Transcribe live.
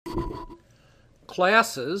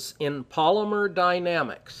Classes in Polymer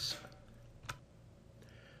Dynamics.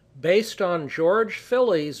 Based on George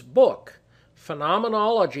Phillies' book,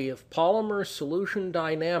 Phenomenology of Polymer Solution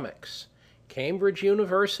Dynamics, Cambridge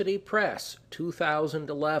University Press,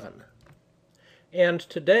 2011. And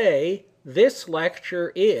today, this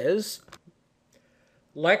lecture is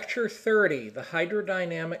Lecture 30, the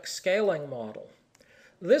Hydrodynamic Scaling Model.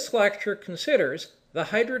 This lecture considers the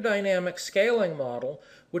hydrodynamic scaling model,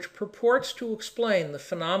 which purports to explain the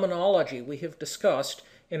phenomenology we have discussed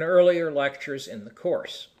in earlier lectures in the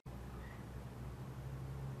course.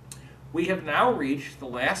 We have now reached the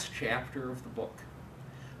last chapter of the book.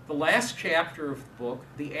 The last chapter of the book,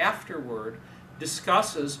 the afterword,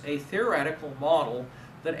 discusses a theoretical model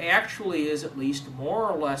that actually is at least more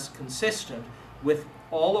or less consistent with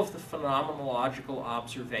all of the phenomenological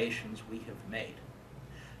observations we have made.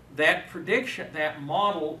 That prediction, that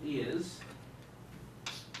model is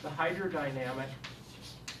the hydrodynamic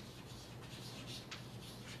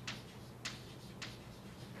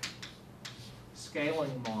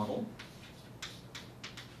scaling model.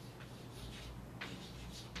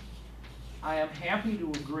 I am happy to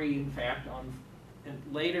agree, in fact,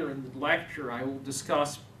 later in the lecture I will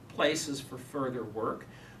discuss places for further work.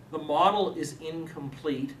 The model is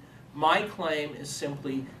incomplete. My claim is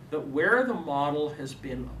simply that where the model has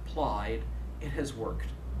been applied, it has worked.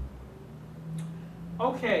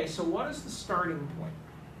 Okay, so what is the starting point?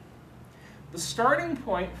 The starting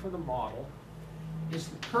point for the model is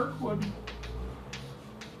the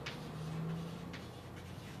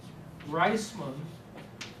Kirkwood-Reisman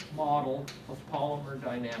model of polymer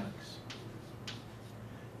dynamics.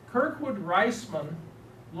 Kirkwood-Reisman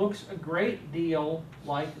looks a great deal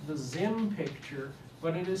like the Zim picture,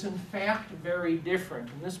 but it is in fact very different,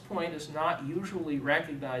 and this point is not usually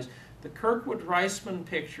recognized. The Kirkwood-Reisman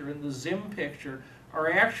picture and the Zim picture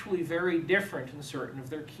are actually very different in certain of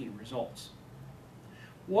their key results.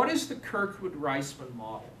 What is the Kirkwood-Reisman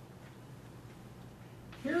model?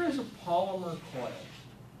 Here is a polymer coil,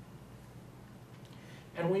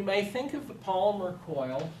 and we may think of the polymer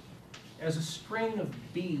coil as a string of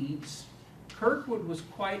beads. Kirkwood was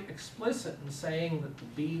quite explicit in saying that the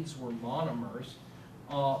beads were monomers.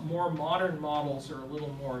 More modern models are a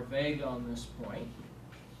little more vague on this point.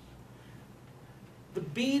 The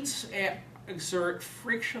beads exert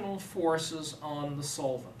frictional forces on the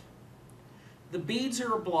solvent. The beads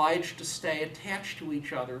are obliged to stay attached to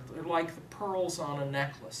each other. They're like the pearls on a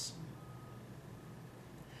necklace.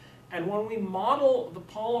 And when we model the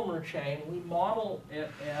polymer chain, we model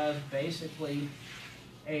it as basically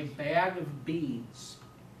a bag of beads.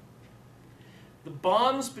 The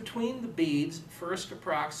bonds between the beads, first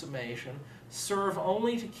approximation, serve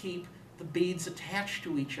only to keep the beads attached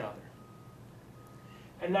to each other.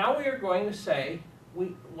 And now we are going to say,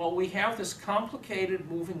 we have this complicated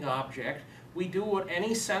moving object. We do what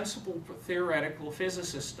any sensible theoretical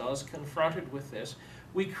physicist does confronted with this.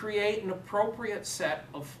 We create an appropriate set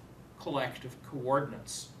of collective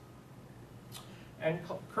coordinates. And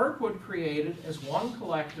Kirkwood created as one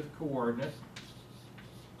collective coordinate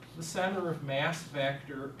the center of mass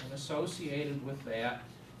vector, and associated with that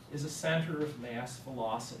is a center of mass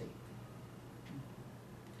velocity.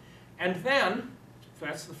 And then,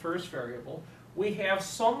 that's the first variable, we have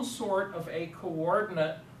some sort of a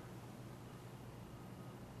coordinate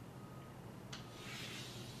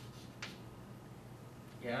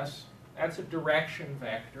yes, that's a direction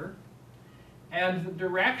vector. And the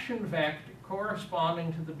direction vector,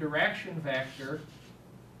 corresponding to the direction vector,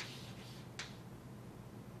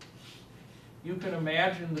 you can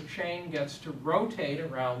imagine the chain gets to rotate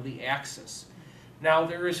around the axis. Now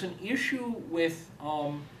there is an issue with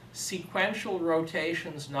sequential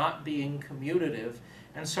rotations not being commutative,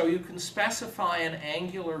 and so you can specify an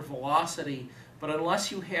angular velocity, but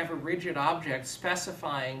unless you have a rigid object,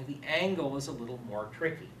 specifying the angle is a little more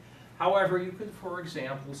tricky. However, you could, for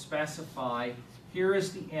example, specify here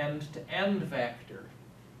is the end-to-end vector,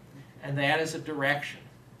 and that is a direction.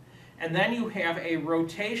 And then you have a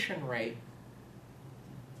rotation rate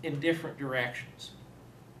in different directions.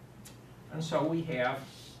 And so we have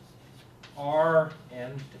R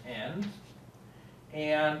end-to-end,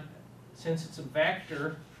 and since it's a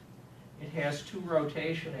vector, it has two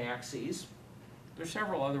rotation axes. There's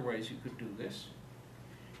several other ways you could do this.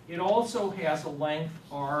 It also has a length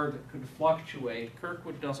r that could fluctuate.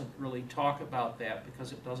 Kirkwood doesn't really talk about that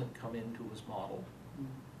because it doesn't come into his model.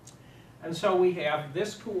 And so we have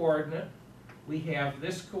this coordinate. We have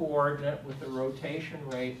this coordinate with the rotation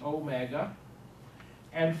rate omega.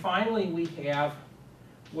 And finally, we have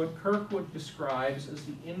what Kirkwood describes as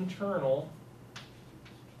the internal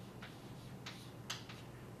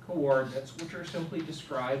coordinates, which are simply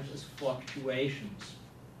described as fluctuations.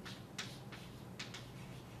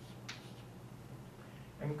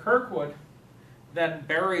 And Kirkwood then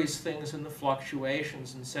buries things in the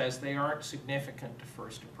fluctuations and says they aren't significant to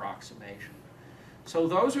first approximation. So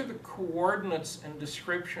those are the coordinates and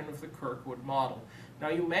description of the Kirkwood model. Now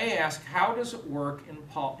you may ask, how does it work in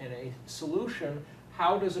a solution?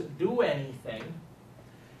 How does it do anything?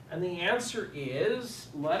 And the answer is,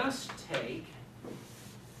 let us take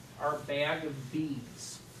our bag of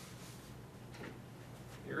beads.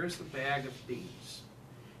 Here is the bag of beads.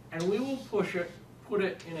 And we will put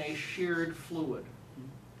it in a sheared fluid.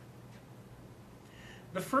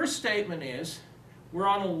 The first statement is, we're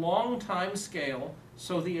on a long time scale,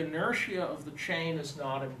 so the inertia of the chain is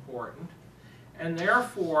not important, and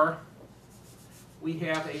therefore we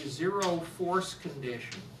have a zero force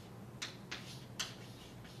condition.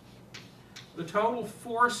 The total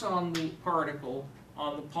force on the particle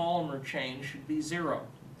on the polymer chain should be 0.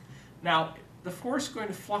 Now, the force is going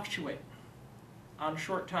to fluctuate on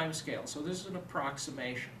short time scale, so this is an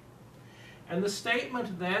approximation. And the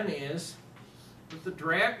statement then is that the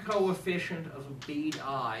drag coefficient of a bead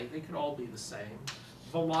I, they could all be the same,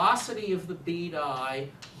 velocity of the bead I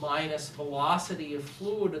minus velocity of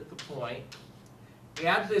fluid at the point,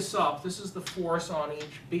 add this up, this is the force on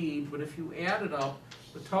each bead, but if you add it up,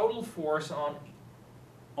 the total force on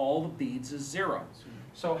all the beads is 0.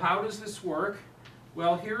 So how does this work?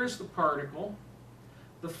 Well, here is the particle.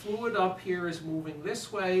 The fluid up here is moving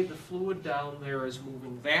this way, the fluid down there is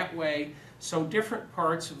moving that way, so different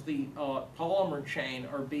parts of the polymer chain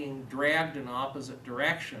are being dragged in opposite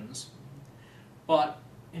directions. But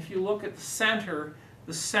if you look at the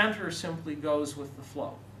center simply goes with the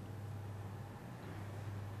flow.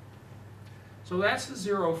 So that's the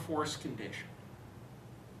zero force condition.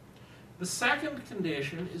 The second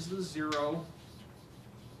condition is the zero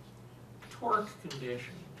torque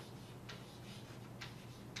condition.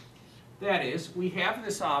 That is, we have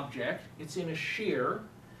this object, it's in a shear,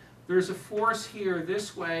 there's a force here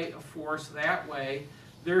this way, a force that way.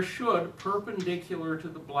 There should, perpendicular to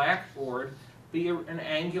the blackboard, be an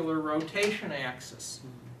angular rotation axis.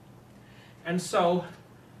 And so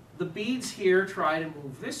the beads here try to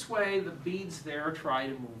move this way, the beads there try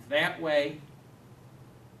to move that way.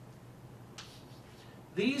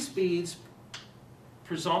 These beads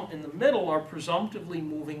in the middle are presumptively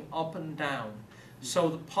moving up and down. So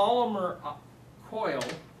the polymer coil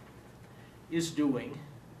is doing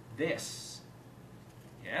this.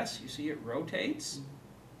 Yes, you see it rotates?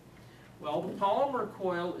 Well, the polymer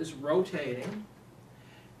coil is rotating,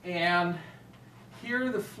 and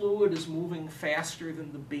here the fluid is moving faster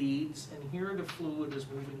than the beads, and here the fluid is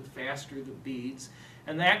moving faster than the beads,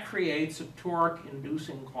 and that creates a torque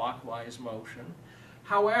inducing clockwise motion.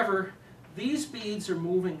 However, these beads are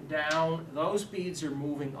moving down, those beads are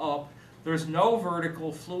moving up. There's no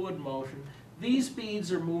vertical fluid motion. These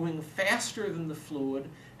beads are moving faster than the fluid,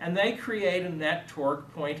 and they create a net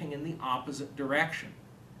torque pointing in the opposite direction.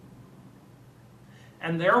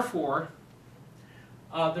 And therefore,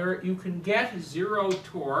 you can get zero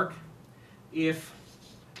torque if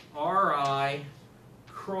Ri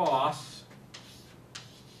cross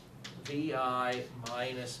Vi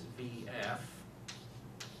minus Vf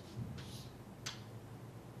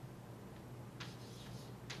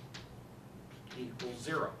equals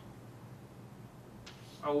 0.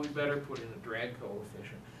 Oh, we better put in a drag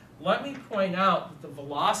coefficient. Let me point out that the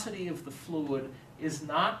velocity of the fluid is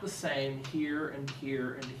not the same here and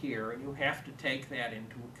here and here, and you have to take that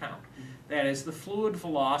into account. That is, the fluid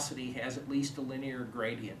velocity has at least a linear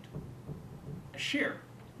gradient, a shear.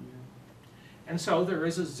 And so there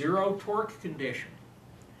is a zero torque condition.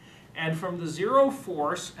 And from the zero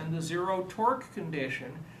force and the zero torque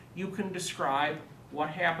condition, you can describe what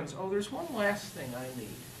happens. Oh, there's one last thing I need.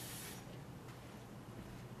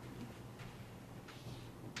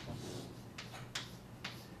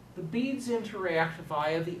 The beads interact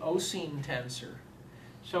via the Oseen tensor.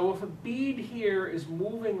 So if a bead here is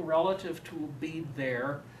moving relative to a bead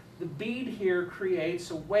there, the bead here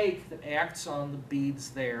creates a wake that acts on the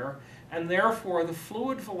beads there, and therefore the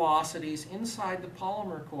fluid velocities inside the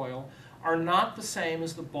polymer coil are not the same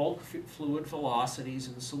as the bulk fluid velocities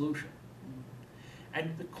in solution.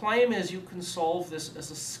 And the claim is you can solve this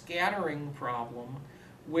as a scattering problem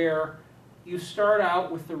where you start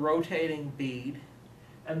out with the rotating bead,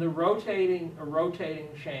 and a rotating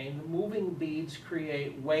chain, the moving beads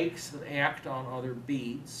create wakes that act on other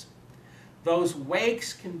beads. Those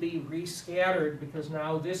wakes can be rescattered because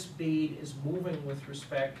now this bead is moving with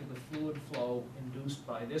respect to the fluid flow induced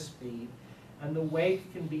by this bead, and the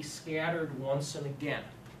wake can be scattered once and again.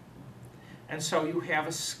 And so you have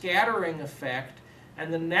a scattering effect,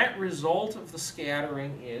 and the net result of the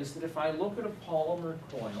scattering is that if I look at a polymer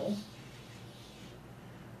coil,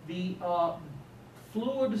 the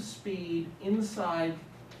fluid speed inside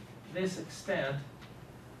this extent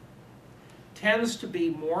tends to be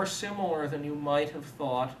more similar than you might have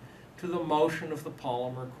thought to the motion of the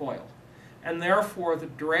polymer coil. And therefore, the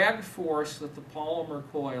drag force that the polymer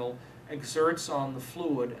coil exerts on the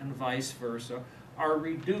fluid and vice versa are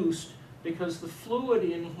reduced because the fluid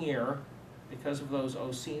in here, because of those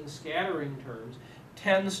Oseen scattering terms,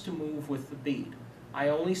 tends to move with the bead. I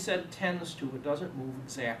only said tends to, it doesn't move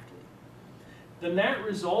exactly. The net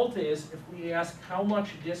result is, if we ask how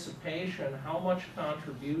much dissipation, how much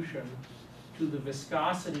contribution to the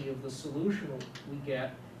viscosity of the solution we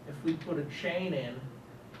get if we put a chain in,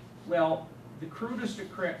 well, the crudest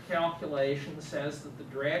calculation says that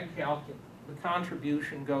the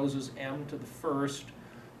contribution goes as m to the first,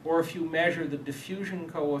 or if you measure the diffusion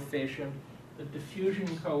coefficient, the diffusion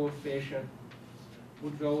coefficient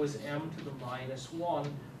would go as m to the -1.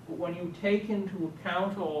 But when you take into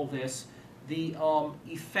account all this, the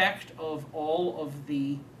effect of all of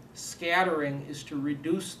the scattering is to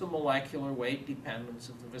reduce the molecular weight dependence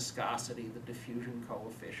of the viscosity, the diffusion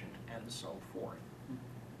coefficient, and so forth.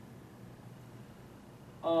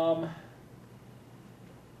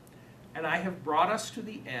 And I have brought us to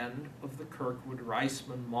the end of the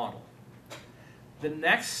Kirkwood-Reisman model. The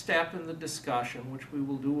next step in the discussion, which we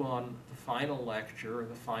will do on the final lecture, or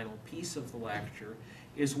the final piece of the lecture,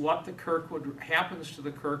 is what happens to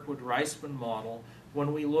the Kirkwood-Reisman model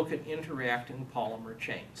when we look at interacting polymer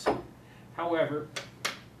chains. However,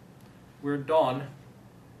 we're done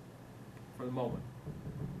for the moment.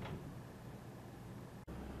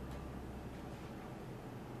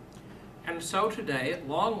 And so today, at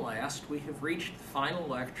long last, we have reached the final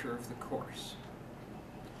lecture of the course.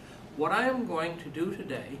 What I am going to do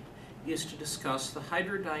today is to discuss the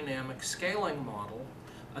hydrodynamic scaling model,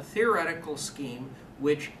 a theoretical scheme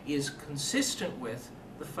which is consistent with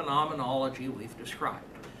the phenomenology we've described.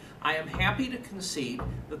 I am happy to concede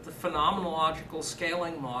that the phenomenological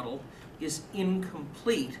scaling model is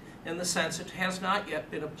incomplete in the sense it has not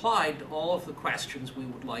yet been applied to all of the questions we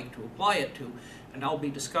would like to apply it to, and I'll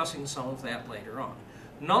be discussing some of that later on.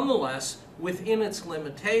 Nonetheless, within its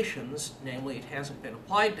limitations, namely it hasn't been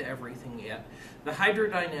applied to everything yet, the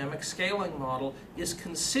hydrodynamic scaling model is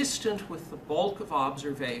consistent with the bulk of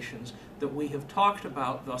observations that we have talked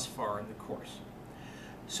about thus far in the course.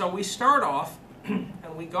 So we start off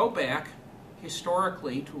and we go back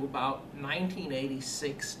historically to about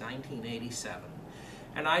 1986, 1987.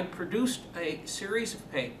 And I produced a series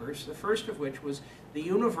of papers, the first of which was the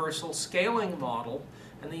universal scaling model.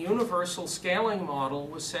 And the universal scaling model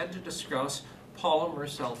was said to discuss polymer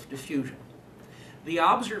self-diffusion. The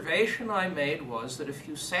observation I made was that if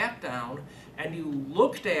you sat down and you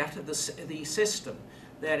looked at the system,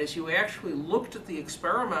 that is, you actually looked at the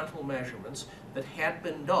experimental measurements that had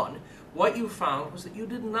been done, what you found was that you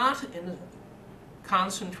did not, in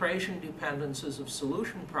concentration dependencies of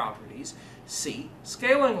solution properties, see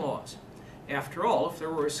scaling laws. After all, if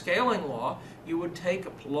there were a scaling law, you would take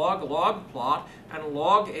a log-log plot, and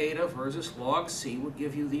log eta versus log c would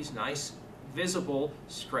give you these nice, visible,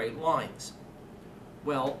 straight lines.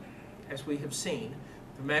 Well, as we have seen,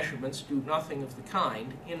 the measurements do nothing of the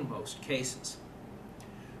kind in most cases.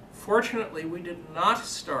 Fortunately, we did not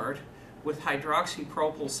start with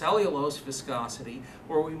hydroxypropyl cellulose viscosity,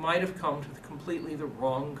 where we might have come to completely the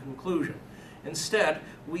wrong conclusion. Instead,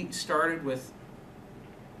 we started with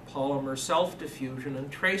polymer self-diffusion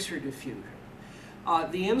and tracer diffusion.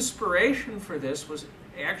 The inspiration for this was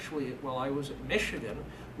actually, while I was at Michigan,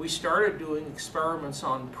 we started doing experiments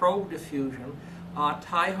on probe diffusion.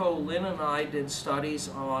 Taiho Lin and I did studies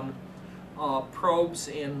on probes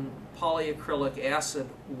in polyacrylic acid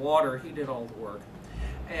water. He did all the work.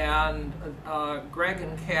 And Greg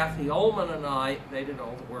and Kathy Ullman and I, they did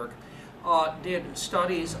all the work, did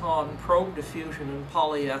studies on probe diffusion in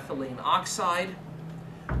polyethylene oxide.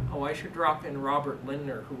 Oh, I should drop in Robert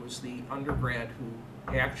Lindner, who was the undergrad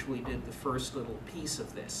who actually did the first little piece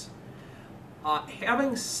of this.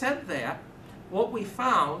 Having said that, what we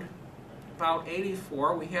found, about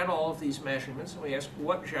 84, we had all of these measurements, and we asked,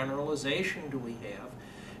 what generalization do we have?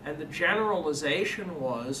 And the generalization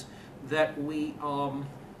was that we, all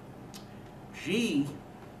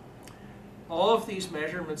of these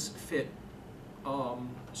measurements fit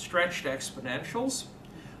stretched exponentials.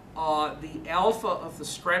 The alpha of the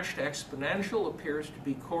stretched exponential appears to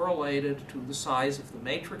be correlated to the size of the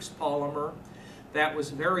matrix polymer. That was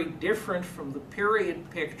very different from the period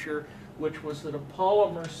picture, which was that a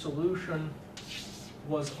polymer solution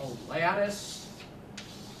was a lattice.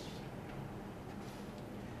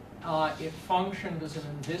 It functioned as an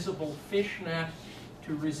invisible fishnet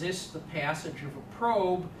to resist the passage of a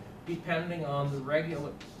probe depending on the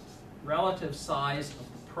relative size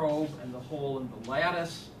of the probe and the hole in the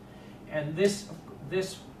lattice. And this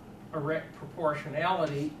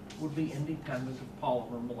proportionality would be independent of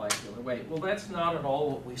polymer molecular weight. Well, that's not at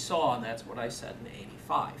all what we saw, and that's what I said in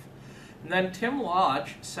 '85. And then Tim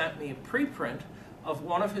Lodge sent me a preprint of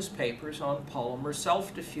one of his papers on polymer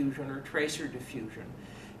self-diffusion or tracer diffusion.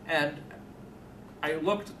 And I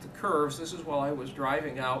looked at the curves. This is while I was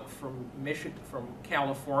driving out from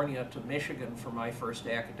California to Michigan for my first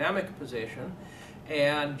academic position.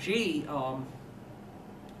 And gee, no,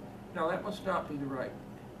 that must not be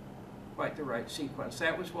quite the right sequence.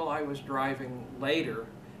 That was while I was driving later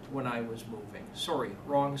when I was moving. Sorry,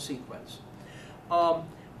 wrong sequence.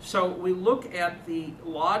 So we look at the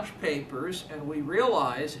Lodge papers and we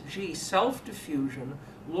realize, gee, self-diffusion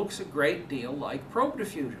looks a great deal like probe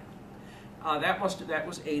diffusion. That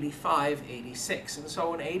was 85, 86. And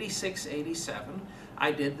so in 86, 87,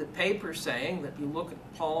 I did the paper saying that you look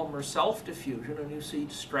at polymer self-diffusion and you see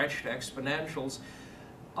stretched exponentials.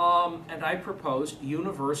 And I proposed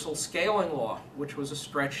universal scaling law, which was a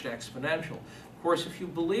stretched exponential. Of course, if you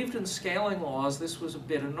believed in scaling laws, this was a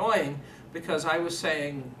bit annoying because I was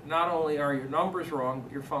saying not only are your numbers wrong,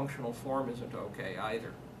 but your functional form isn't okay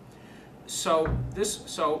either. So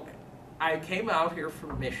I came out here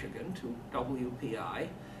from Michigan to WPI,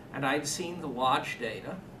 and I'd seen the Lodge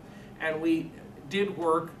data, and we did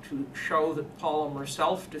work to show that polymer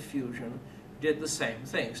self-diffusion did the same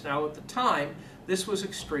things. Now, at the time, this was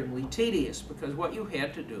extremely tedious because what you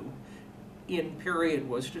had to do in period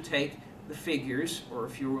was to take the figures, or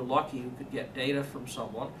if you were lucky, you could get data from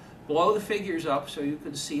someone, blow the figures up so you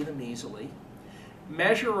could see them easily,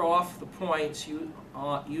 measure off the points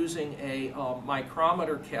using a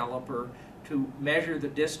micrometer caliper to measure the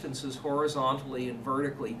distances horizontally and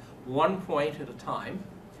vertically, 1 point at a time,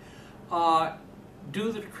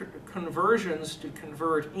 do the conversions to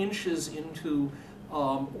convert inches into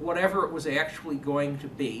whatever it was actually going to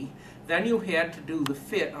be. Then you had to do the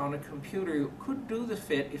fit on a computer. You could do the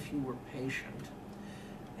fit if you were patient.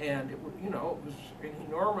 And it was an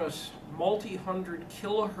enormous multi-hundred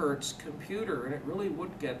kilohertz computer, and it really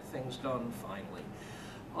would get things done finally.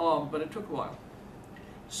 But it took a while.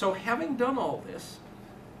 So having done all this,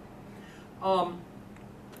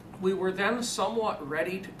 we were then somewhat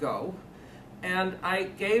ready to go. And I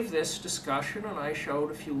gave this discussion, and I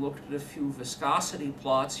showed if you looked at a few viscosity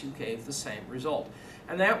plots, you gave the same result.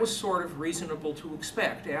 And that was sort of reasonable to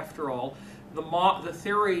expect. After all, the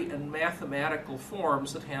theory and mathematical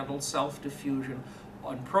forms that handled self-diffusion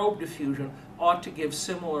and probe diffusion ought to give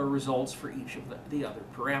similar results for each of the other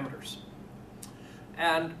parameters.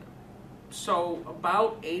 And so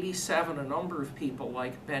about '87, a number of people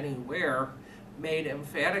like Benny Ware made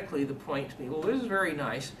emphatically the point to me, well, this is very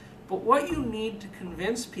nice, but what you need to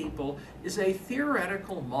convince people is a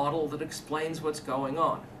theoretical model that explains what's going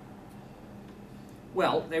on.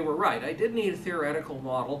 Well, they were right. I did need a theoretical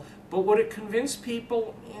model, but would it convince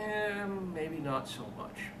people? Maybe not so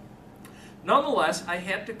much. Nonetheless, I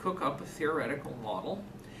had to cook up a theoretical model,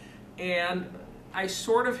 and I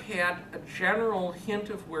sort of had a general hint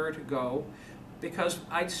of where to go because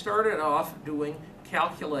I'd started off doing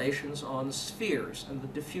calculations on spheres and the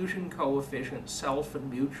diffusion coefficient, self and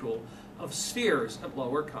mutual, of spheres at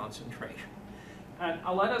lower concentration. And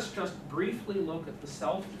let us just briefly look at the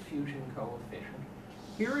self-diffusion coefficient.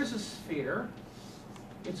 Here is a sphere.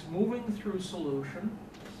 It's moving through solution.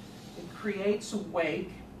 It creates a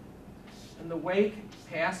wake, and the wake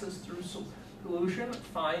passes through solution. It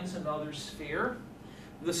finds another sphere.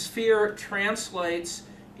 The sphere translates,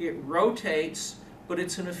 it rotates, but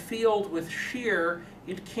it's in a field with shear.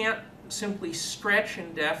 It can't simply stretch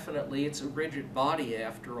indefinitely. It's a rigid body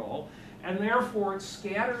after all. And therefore it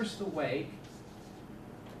scatters the wake,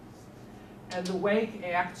 and the wake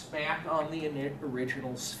acts back on the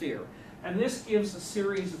original sphere. And this gives a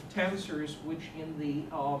series of tensors which in the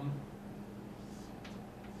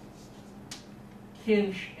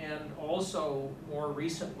Kinch and also more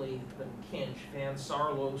recently than Kinch, Van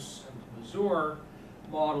Sarlos and Mazur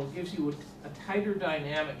model gives you a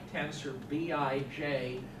hydrodynamic tensor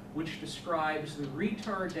Bij, which describes the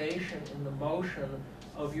retardation in the motion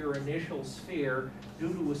of your initial sphere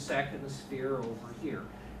due to a second sphere over here.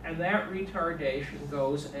 And that retardation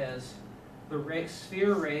goes as the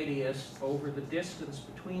sphere radius over the distance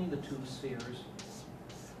between the two spheres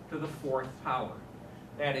to the fourth power.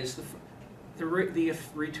 That is, the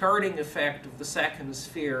retarding effect of the second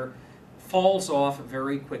sphere falls off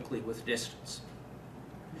very quickly with distance.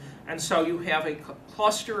 And so you have a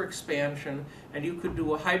cluster expansion, and you could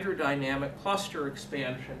do a hydrodynamic cluster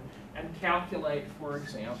expansion and calculate, for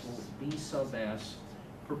example, B sub s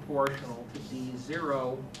proportional to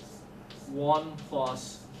D0, 1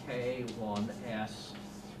 plus K1s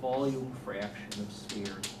volume fraction of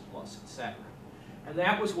spheres plus etc. And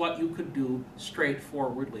that was what you could do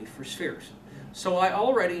straightforwardly for spheres. So I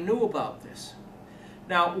already knew about this.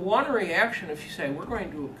 Now, one reaction, if you say we're going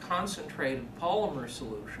to do a concentrated polymer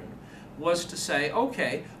solution, was to say,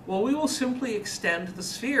 okay, well, we will simply extend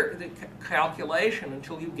the calculation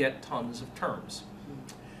until you get tons of terms.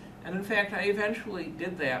 And in fact, I eventually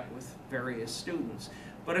did that with various students.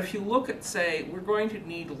 But if you look at, say, we're going to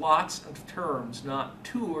need lots of terms, not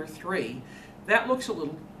 2 or 3, that looks a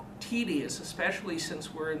little tedious, especially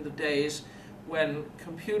since we're in the days when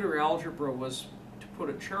computer algebra was, to put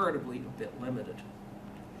it charitably, a bit limited.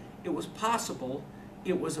 It was possible,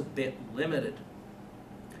 it was a bit limited.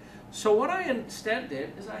 So what I instead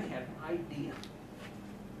did is I had an idea.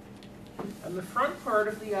 And the front part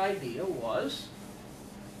of the idea was,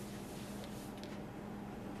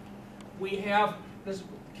 we have, this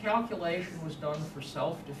calculation was done for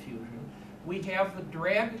self-diffusion, we have the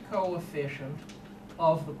drag coefficient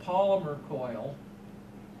of the polymer coil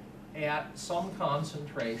at some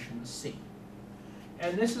concentration C.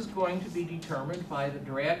 And this is going to be determined by the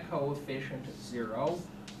drag coefficient at 0,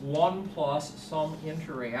 1 plus some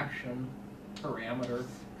interaction parameter,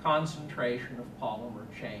 concentration of polymer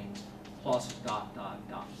chains, plus dot, dot,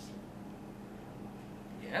 dot.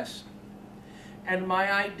 Yes? And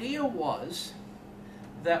my idea was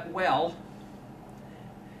that, well,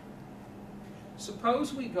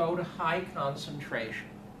 suppose we go to high concentration.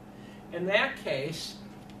 In that case,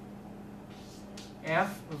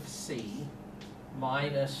 F of C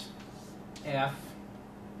minus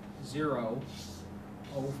F0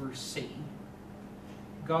 over C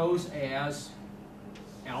goes as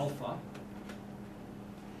alpha.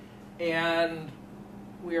 And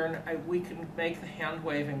we can make the hand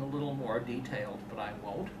waving a little more detailed, but I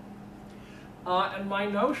won't. And my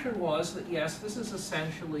notion was that, yes, this is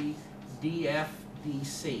essentially df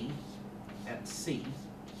dc at C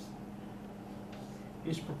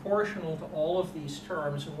is proportional to all of these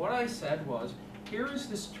terms. And what I said was, here is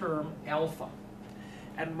this term alpha.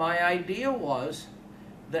 And my idea was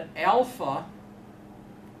that alpha,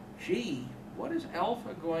 gee, what is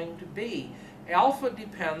alpha going to be? Alpha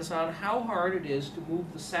depends on how hard it is to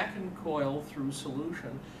move the second coil through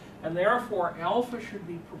solution. And therefore, alpha should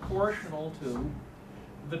be proportional to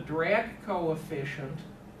the drag coefficient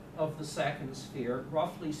of the second sphere,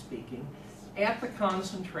 roughly speaking, at the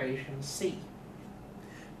concentration C.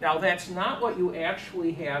 Now, that's not what you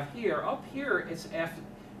actually have here. Up here, it's F,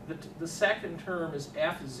 the second term is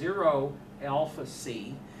F0 alpha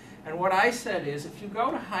C. And what I said is, if you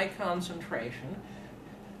go to high concentration,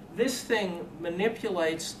 this thing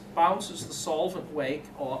manipulates, bounces the solvent wake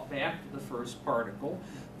back to the first particle.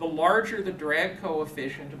 The larger the drag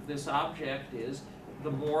coefficient of this object is, the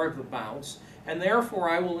more the bounce. And therefore,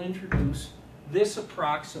 I will introduce this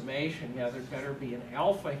approximation. Yeah, there better be an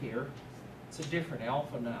alpha here. It's a different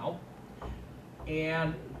alpha now.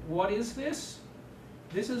 And what is this?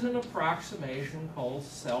 This is an approximation called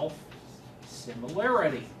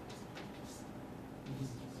self-similarity.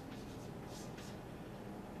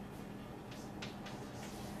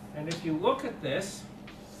 And if you look at this,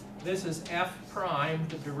 this is f prime,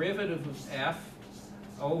 the derivative of f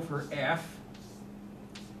over f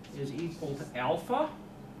is equal to alpha.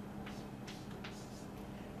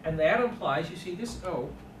 And that implies, you see this,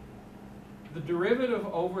 the derivative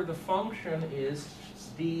over the function is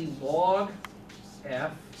d log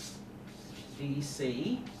f dc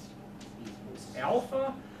equals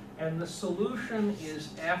alpha, and the solution is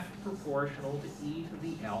f proportional to e to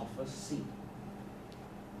the alpha c.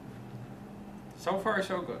 So far,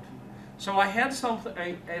 so good. So I had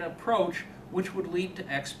an approach which would lead to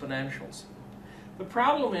exponentials. The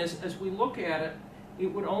problem is, as we look at it, it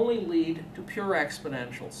would only lead to pure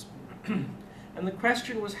exponentials. And the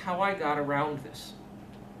question was how I got around this.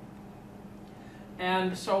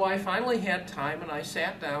 And so I finally had time, and I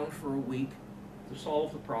sat down for a week to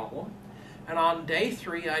solve the problem. And on day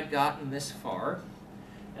 3, I'd gotten this far.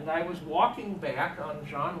 And I was walking back on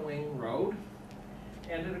John Wing Road,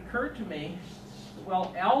 and it occurred to me,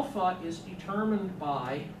 well, alpha is determined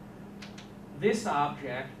by this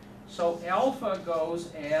object. So alpha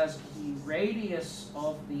goes as the radius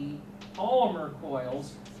of the polymer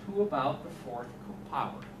coils to about the 4th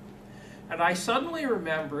power. And I suddenly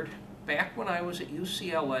remembered, back when I was at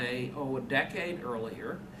UCLA, a decade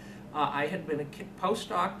earlier, I had been a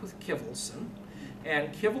postdoc with Kivelson,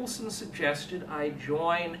 and Kivelson suggested I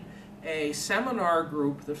join a seminar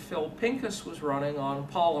group that Phil Pincus was running on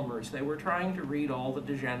polymers. They were trying to read all the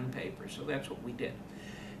DeGene papers, so that's what we did.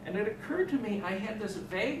 And it occurred to me, I had this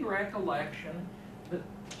vague recollection that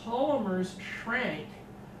polymers shrank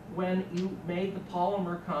when you made the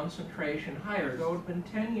polymer concentration higher. Though it had been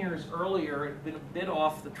 10 years earlier, it had been a bit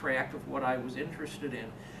off the track of what I was interested in.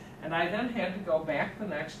 And I then had to go back the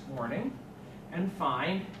next morning and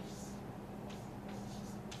find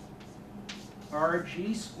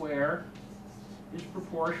Rg squared is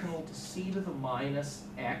proportional to c to the minus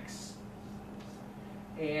x,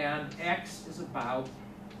 and x is about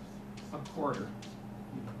a quarter.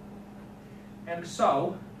 And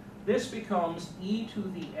so this becomes e to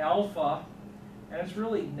the alpha, and it's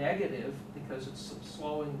really negative because it's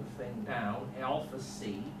slowing the thing down, alpha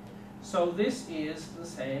c. So this is the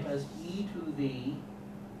same as e to the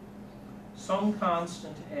some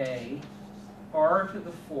constant a, r to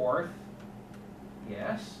the fourth,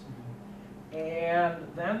 yes, and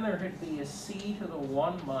then there would be a c to the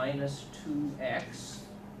 1 minus 2x,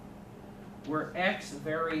 where x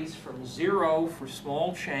varies from 0 for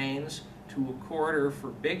small chains to a quarter for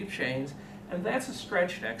big chains, and that's a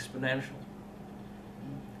stretched exponential.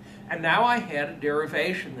 And now I had a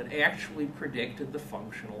derivation that actually predicted the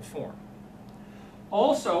functional form.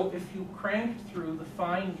 Also, if you cranked through the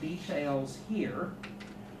fine details here,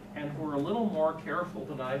 and were a little more careful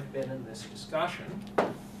than I've been in this discussion,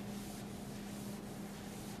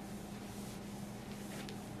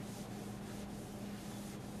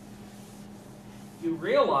 you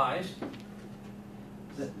realized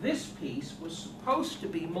that this piece was supposed to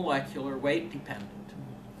be molecular weight dependent.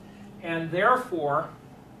 And therefore,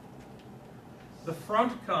 the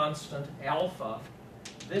front constant, alpha,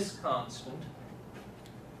 this constant,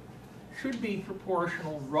 should be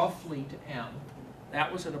proportional roughly to m.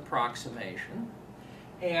 That was an approximation.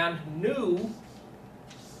 And nu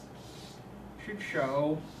should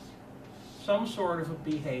show some sort of a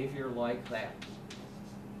behavior like that.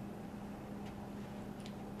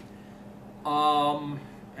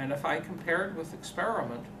 And if I compared with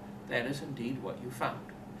experiment, that is indeed what you found.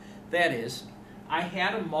 That is, I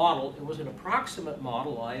had a model, it was an approximate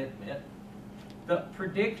model, I admit, that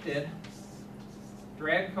predicted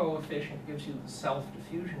drag coefficient gives you the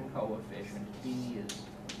self-diffusion coefficient. D is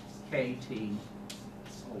kt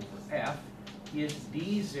over f, is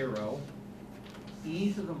d0,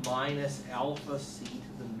 e to the minus alpha c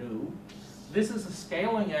to the nu. This is a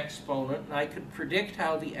scaling exponent, and I could predict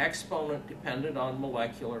how the exponent depended on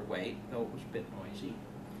molecular weight, though it was a bit noisy.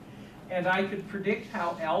 And I could predict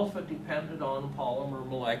how alpha depended on polymer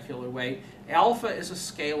molecular weight. Alpha is a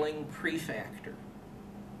scaling prefactor.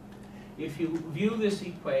 If you view this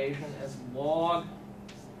equation as log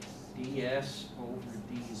ds over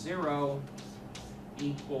d0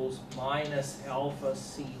 equals minus alpha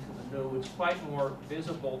c to the nu, it's quite more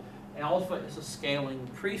visible. Alpha is a scaling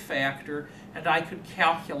prefactor, and I could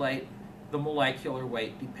calculate the molecular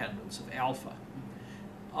weight dependence of alpha.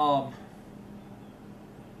 And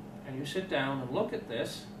you sit down and look at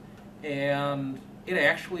this, and it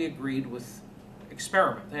actually agreed with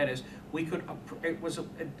experiment. That is, we could,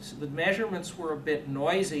 the measurements were a bit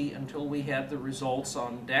noisy until we had the results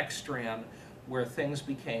on dextran, where things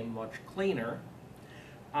became much cleaner.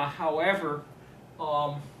 However,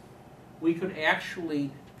 we could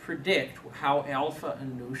actually predict how alpha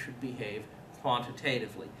and nu should behave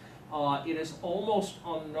quantitatively. It is almost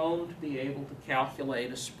unknown to be able to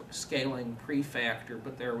calculate a scaling prefactor,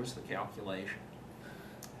 but there was the calculation.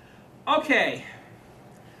 Okay,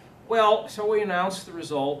 well, so we announced the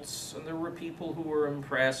results, and there were people who were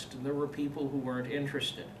impressed, and there were people who weren't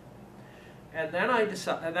interested. And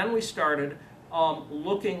then we started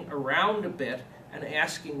looking around a bit and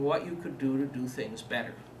asking what you could do to do things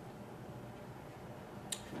better.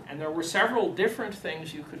 And there were several different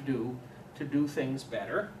things you could do to do things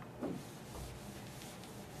better. And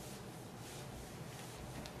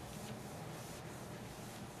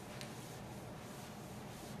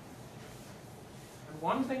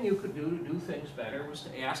one thing you could do to do things better was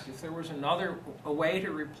to ask if there was a way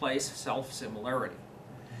to replace self-similarity.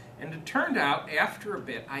 And it turned out, after a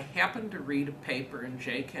bit, I happened to read a paper in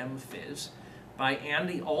JChem Phys by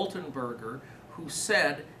Andy Altenberger, who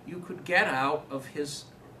said you could get out of his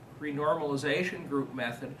renormalization group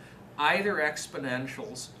method either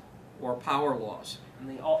exponentials or power laws. And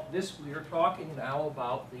we are talking now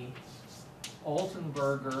about the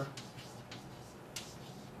Altenberger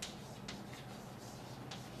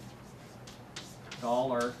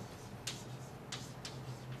dollar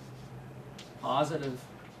positive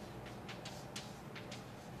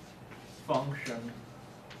function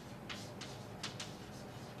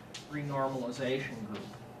renormalization group.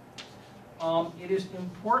 it is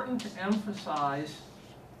important to emphasize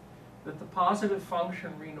that the positive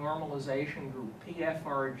function renormalization group,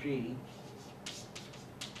 PFRG,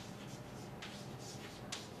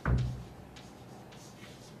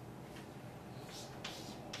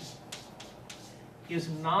 is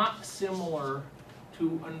not similar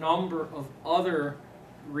to a number of other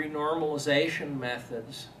renormalization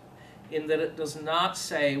methods, in that it does not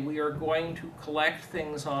say we are going to collect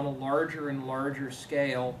things on a larger and larger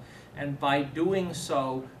scale, and by doing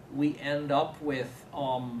so we end up with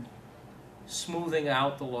smoothing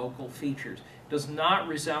out the local features. It does not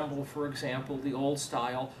resemble, for example, the old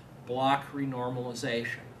style block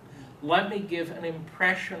renormalization. Let me give an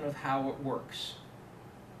impression of how it works.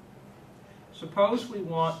 Suppose we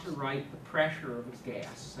want to write the pressure of a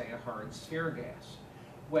gas, say a hard sphere gas.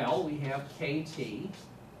 Well, we have kT,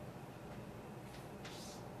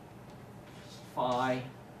 phi,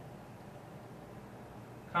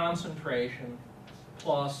 concentration,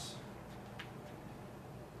 plus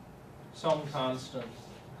some constant,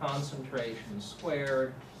 concentration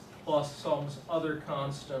squared, plus some other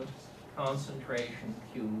constant, concentration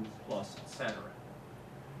Q, plus etc.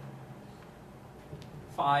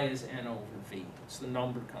 Phi is N over V. It's the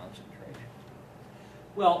number concentration.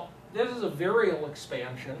 Well, this is a virial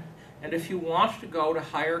expansion, and if you want to go to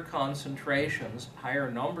higher concentrations,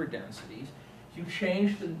 higher number densities, you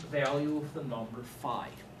change the value of the number phi.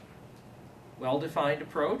 Well-defined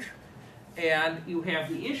approach, and you have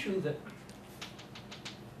the issue that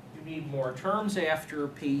you need more terms after a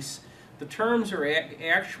piece. The terms are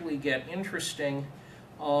actually get interesting.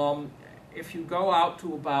 If you go out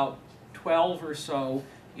to about 12 or so,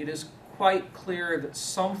 it is quite clear that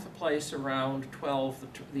someplace around 12,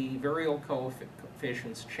 the virial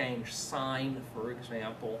coefficients change sign, for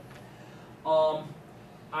example.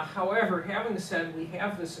 However, having said we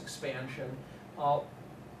have this expansion,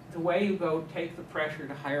 the way you go take the pressure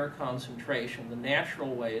to higher concentration, the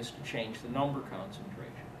natural way is to change the number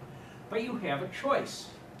concentration. But you have a choice.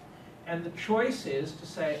 And the choice is to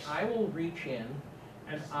say, I will reach in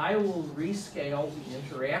and I will rescale the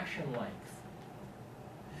interaction length.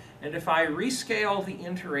 And if I rescale the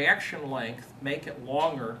interaction length, make it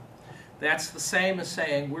longer, that's the same as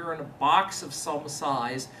saying we're in a box of some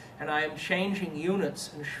size and I am changing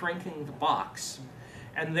units and shrinking the box.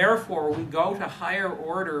 And therefore we go to higher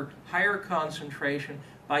order, higher concentration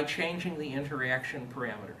by changing the interaction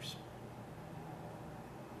parameters.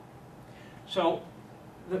 So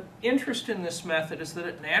the interest in this method is that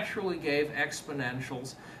it naturally gave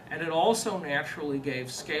exponentials, and it also naturally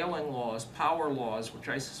gave scaling laws, power laws, which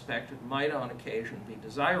I suspected might on occasion be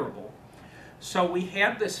desirable. So we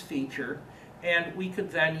had this feature, and we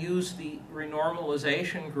could then use the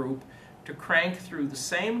renormalization group to crank through the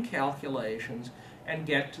same calculations and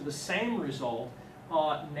get to the same result,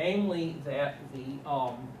 namely that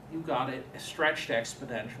you got a stretched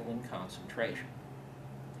exponential in concentration.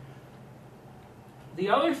 The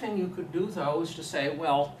other thing you could do, though, is to say,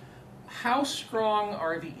 well, how strong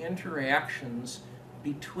are the interactions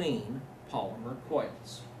between polymer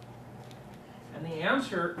coils? And the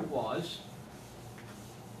answer was,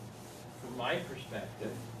 from my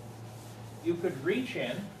perspective, you could reach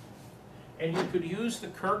in and you could use the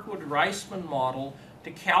Kirkwood-Reisman model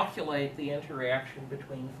to calculate the interaction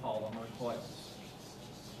between polymer coils.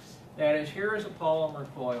 That is, here is a polymer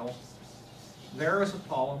coil, there is a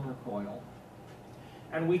polymer coil,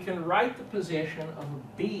 and we can write the position of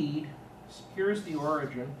a bead. Here's the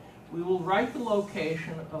origin. We will write the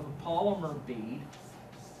location of a polymer bead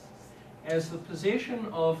as the position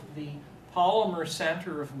of the polymer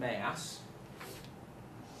center of mass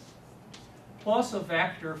plus a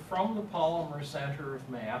vector from the polymer center of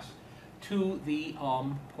mass to the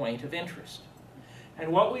point of interest.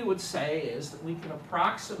 And what we would say is that we can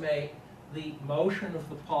approximate the motion of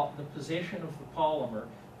the position of the polymer.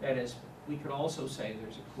 That is, we could also say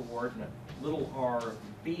there's a coordinate, little r of the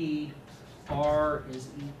bead. R is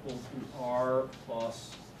equal to r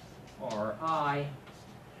plus ri.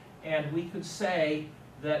 And we could say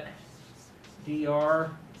that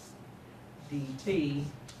dr dt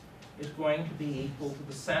is going to be equal to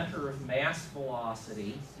the center of mass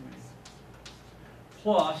velocity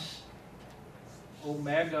plus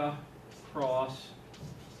omega cross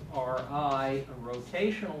ri, a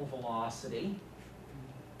rotational velocity.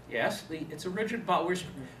 Yes, it's a rigid body.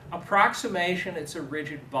 Approximation, it's a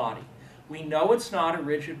rigid body. We know it's not a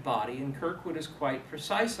rigid body, and Kirkwood is quite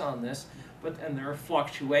precise on this, and there are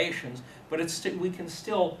fluctuations, but we can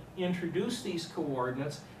still introduce these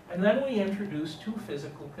coordinates, and then we introduce two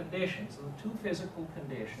physical conditions. And the two physical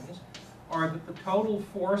conditions are that the total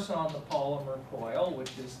force on the polymer coil,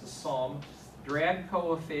 which is the sum drag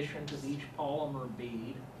coefficient of each polymer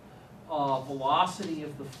bead, velocity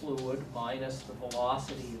of the fluid minus the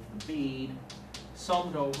velocity of the bead,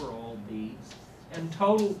 summed over all beads, and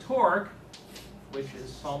total torque, which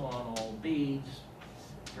is sum on all beads,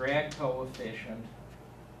 drag coefficient,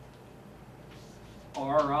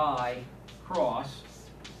 Ri cross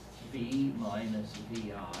V minus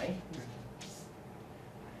Vi.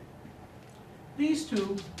 These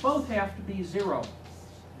two both have to be 0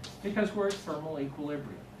 because we're at thermal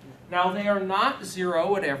equilibrium. Now they are not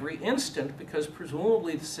 0 at every instant because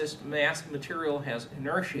presumably the system material has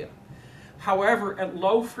inertia. However, at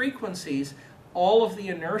low frequencies, all of the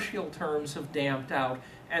inertial terms have damped out,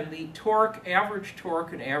 and the torque, average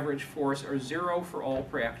torque and average force are 0 for all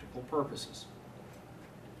practical purposes.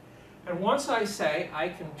 And once I say I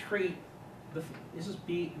can treat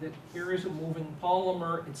here is a moving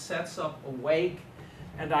polymer, it sets up a wake,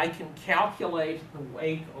 and I can calculate the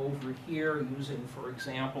wake over here using, for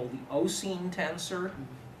example, the Oseen tensor.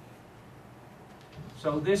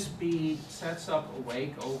 So this bead sets up a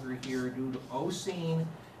wake over here due to Oseen,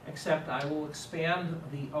 except I will expand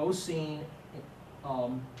the Oseen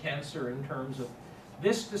tensor in terms of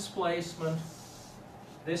this displacement,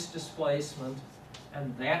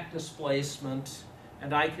 and that displacement,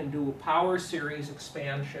 and I can do a power series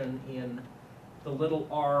expansion in the little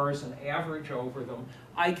r's and average over them.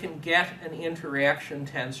 I can get an interaction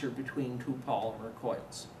tensor between two polymer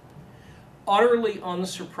coils. Utterly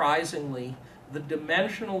unsurprisingly, the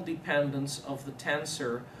dimensional dependence of the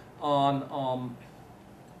tensor on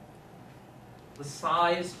the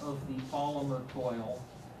size of the polymer coil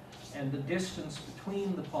and the distance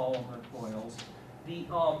between the polymer coils,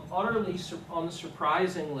 utterly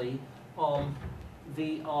unsurprisingly,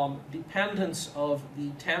 the dependence of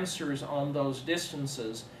the tensors on those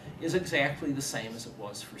distances is exactly the same as it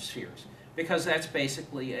was for spheres, because that's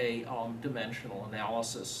basically a dimensional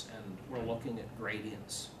analysis, and we're looking at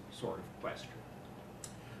gradients sort of question.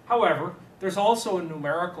 However, there's also a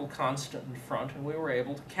numerical constant in front, and we were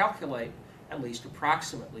able to calculate at least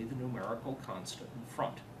approximately the numerical constant in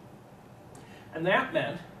front. And that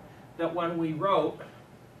meant that when we wrote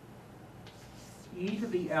e to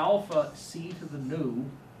the alpha c to the nu,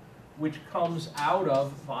 which comes out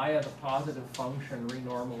of, via the positive function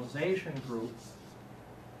renormalization group,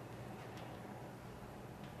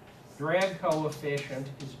 drag coefficient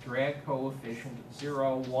is drag coefficient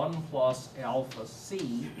 0, 1 plus alpha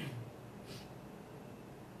c.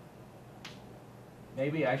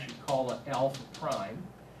 Maybe I should call it alpha prime.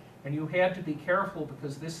 And you had to be careful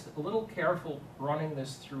because a little careful running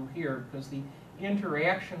this through here, because the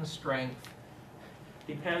interaction strength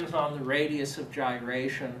depends on the radius of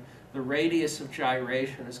gyration. The radius of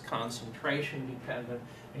gyration is concentration dependent,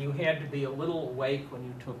 and you had to be a little awake when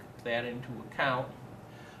you took that into account.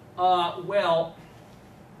 Well,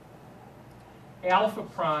 alpha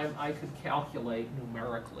prime I could calculate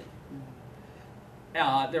numerically.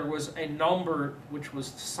 There was a number which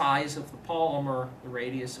was the size of the polymer, the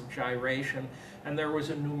radius of gyration, and there was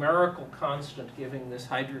a numerical constant giving this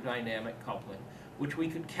hydrodynamic coupling, which we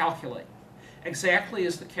could calculate, exactly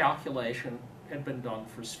as the calculation had been done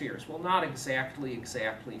for spheres. Well, not exactly.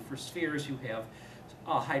 For spheres, you have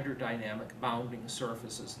hydrodynamic bounding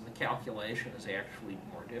surfaces, and the calculation is actually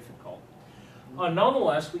more difficult.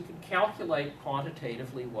 Nonetheless, we could calculate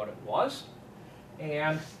quantitatively what it was,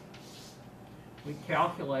 and we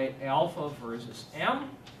calculate alpha versus m,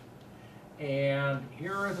 and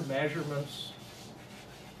here are the measurements,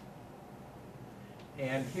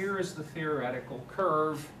 and here is the theoretical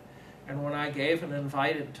curve. And when I gave an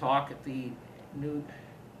invited talk at the New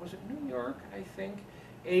York, I think,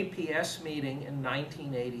 APS meeting in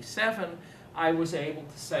 1987, I was able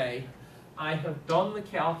to say, I have done the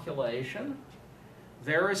calculation,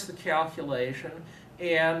 there is the calculation,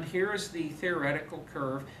 and here's the theoretical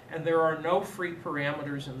curve, and there are no free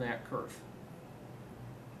parameters in that curve.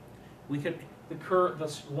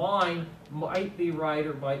 This line might be right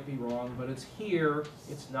or might be wrong, but it's here,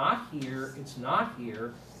 it's not here, it's not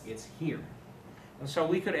here, it's here. And so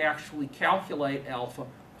we could actually calculate alpha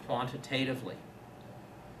quantitatively.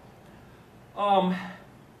 I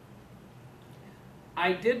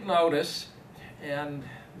did notice, and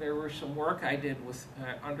there was some work I did with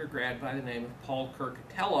undergrad by the name of Paul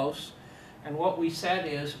Kirkatellos, and what we said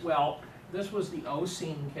is, well, this was the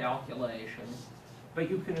Oseen calculation, but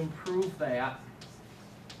you can improve that,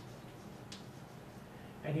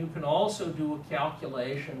 and you can also do a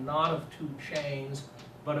calculation not of two chains,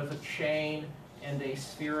 but of a chain and a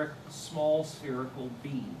small spherical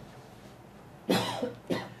bead.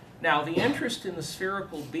 Now, the interest in the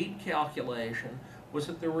spherical bead calculation was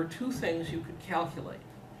that there were two things you could calculate.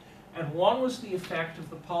 and one was the effect of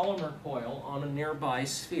the polymer coil on a nearby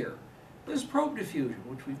sphere. This is probe diffusion,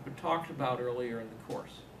 which we've been talked about earlier in the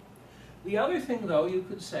course. The other thing, though, you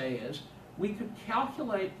could say is we could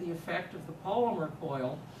calculate the effect of the polymer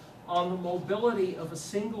coil on the mobility of a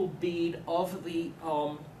single bead of the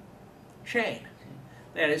chain.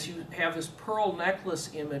 That is, you have this pearl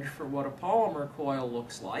necklace image for what a polymer coil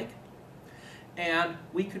looks like, and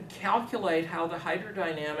we could calculate how the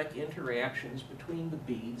hydrodynamic interactions between the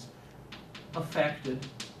beads affected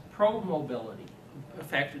probe mobility,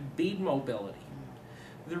 affected bead mobility.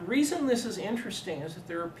 The reason this is interesting is that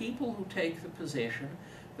there are people who take the position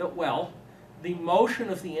that, well, the motion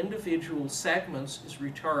of the individual segments is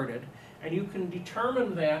retarded, and you can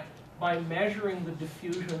determine that by measuring the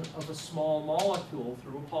diffusion of a small molecule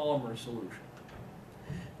through a polymer solution.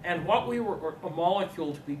 And what we were, or a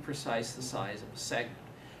molecule to be precise, the size of a segment.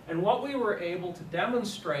 And what we were able to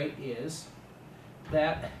demonstrate is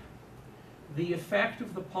that the effect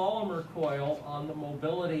of the polymer coil on the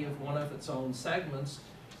mobility of one of its own segments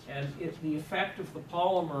and the effect of the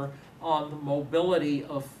polymer on the mobility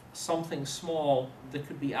of something small that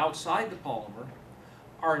could be outside the polymer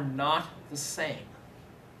are not the same.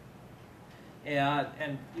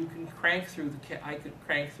 And you can crank through I could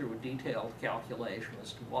crank through a detailed calculation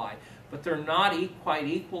as to why, but they're not quite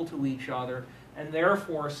equal to each other, and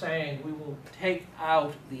therefore saying we will take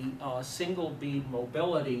out the single bead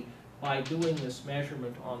mobility by doing this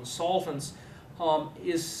measurement on solvents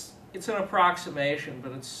it's an approximation,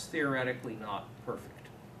 but it's theoretically not perfect.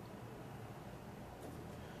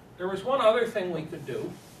 There was one other thing we could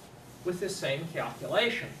do with this same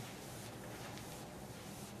calculation.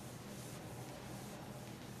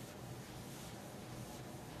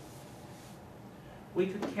 We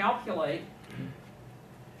could calculate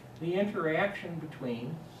the interaction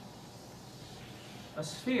between a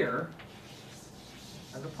sphere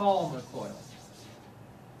and a polymer coil.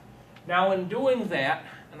 Now, in doing that,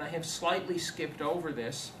 and I have slightly skipped over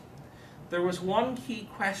this, there was one key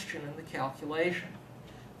question in the calculation.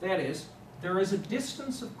 That is, there is a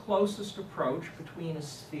distance of closest approach between a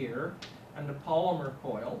sphere and a polymer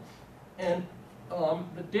coil, and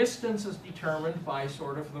the distance is determined by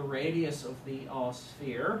sort of the radius of the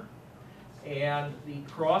sphere and the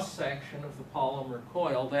cross-section of the polymer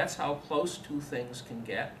coil. That's how close two things can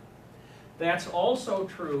get. That's also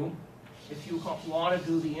true if you want to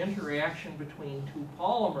do the interaction between two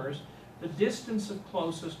polymers. The distance of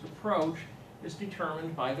closest approach is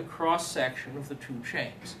determined by the cross-section of the two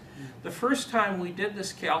chains. The first time we did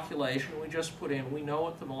this calculation, we just put in, we know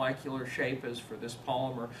what the molecular shape is for this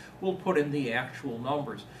polymer, we'll put in the actual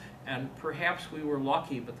numbers. And perhaps we were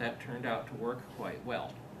lucky, but that turned out to work quite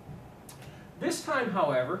well. This time,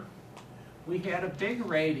 however, we had a big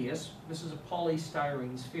radius. This is a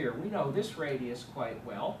polystyrene sphere. We know this radius quite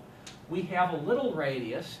well. We have a little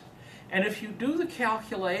radius, and if you do the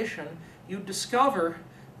calculation, you discover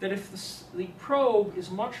that if the probe is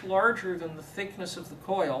much larger than the thickness of the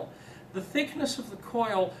coil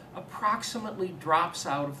approximately drops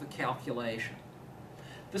out of the calculation.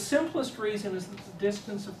 The simplest reason is that the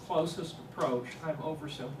distance of closest approach, I'm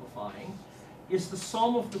oversimplifying, is the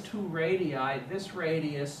sum of the two radii. This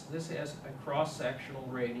radius, this has a cross-sectional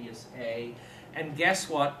radius A, and guess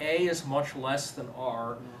what? A is much less than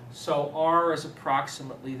R, so R is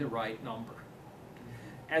approximately the right number.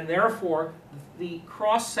 And therefore, the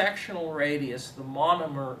cross-sectional radius, the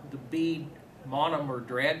monomer, the bead monomer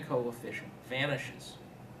drag coefficient, vanishes.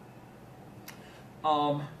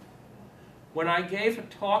 When I gave a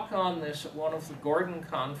talk on this at one of the Gordon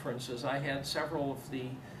conferences, I had several of the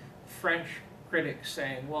French critics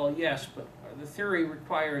saying, well, yes, but the theory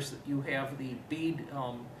requires that you have the bead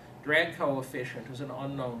drag coefficient as an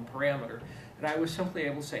unknown parameter. And I was simply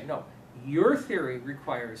able to say, no, your theory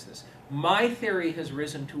requires this. My theory has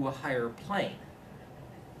risen to a higher plane.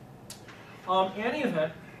 In any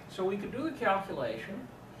event, so we could do the calculation,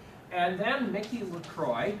 and then Mickey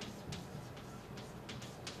LaCroix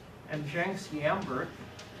and Jenks Yambert,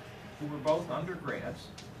 who were both undergrads,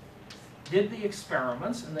 did the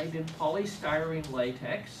experiments, and they did polystyrene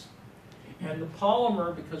latex. And the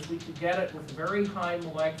polymer, because we could get it with a very high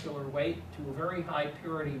molecular weight to a very high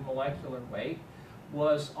purity molecular weight,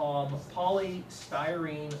 was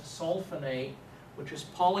polystyrene sulfonate, which is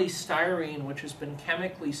polystyrene which has been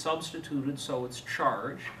chemically substituted so it's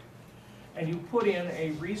charged. And you put in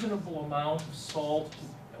a reasonable amount of salt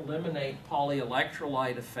to eliminate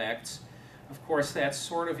polyelectrolyte effects. Of course, that's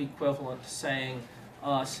sort of equivalent to saying,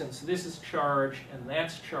 since this is charged and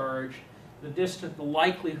that's charged, the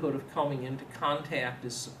likelihood of coming into contact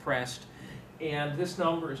is suppressed, and this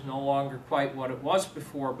number is no longer quite what it was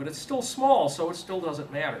before, but it's still small, so it still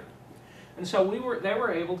doesn't matter. And so they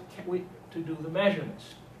were able to do the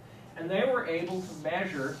measurements. And they were able to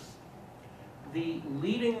measure the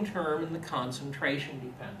leading term in the concentration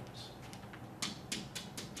dependence.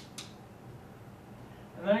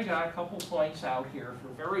 And then I got a couple points out here for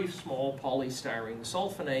very small polystyrene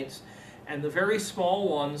sulfonates. And the very small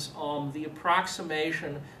ones, the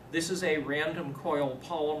approximation, this is a random coil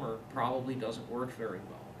polymer, probably doesn't work very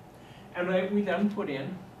well. And we then put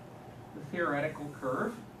in the theoretical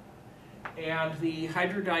curve. And the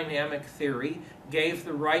hydrodynamic theory gave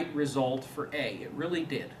the right result for A. It really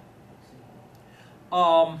did.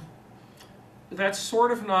 That's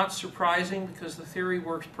sort of not surprising because the theory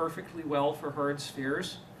works perfectly well for hard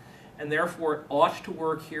spheres, and therefore it ought to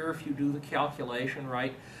work here if you do the calculation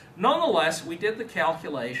right. Nonetheless, we did the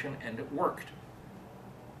calculation and it worked.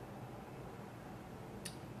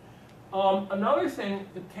 Another thing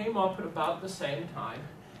that came up at about the same time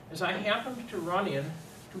is I happened to run into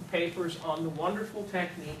papers on the wonderful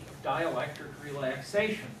technique of dielectric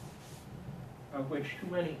relaxation, of which too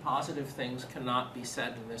many positive things cannot be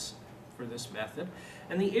said in for this method.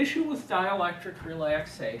 And the issue with dielectric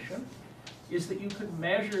relaxation is that you could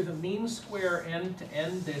measure the mean square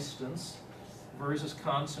end-to-end distance versus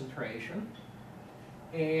concentration.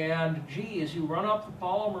 And G, as you run up the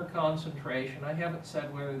polymer concentration, I haven't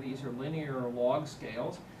said whether these are linear or log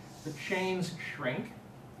scales, the chains shrink.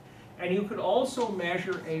 And you could also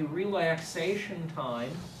measure a relaxation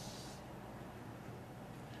time,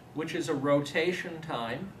 which is a rotation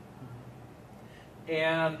time.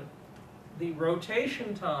 And the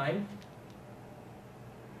rotation time,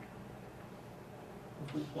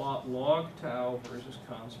 if we plot log tau versus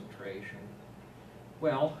concentration,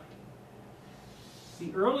 well,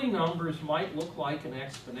 the early numbers might look like an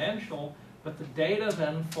exponential, but the data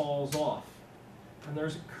then falls off. And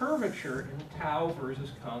there's a curvature in tau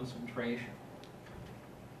versus concentration.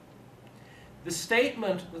 The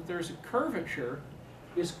statement that there's a curvature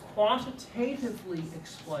is quantitatively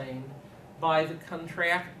explained by the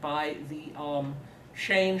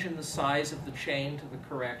change in the size of the chain to the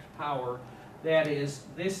correct power. That is,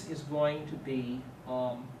 this is going to be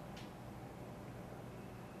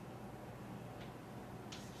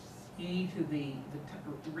e to the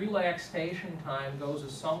relaxation time goes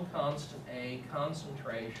as some constant A,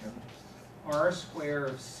 concentration, r square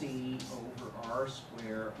of C over r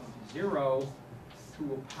square of 0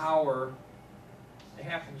 to a power, it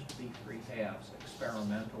happens to be 3/2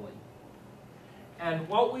 experimentally. And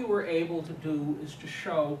what we were able to do is to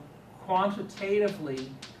show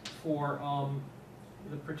quantitatively for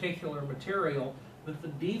the particular material that the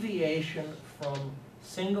deviation from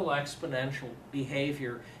single exponential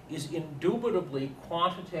behavior is indubitably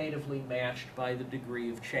quantitatively matched by the degree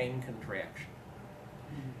of chain contraction.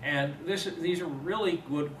 And these are really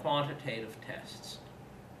good quantitative tests.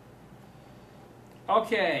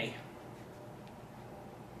 Okay.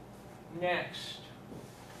 Next.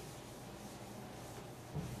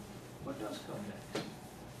 What does come next?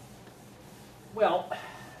 Well,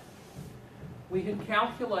 we had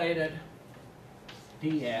calculated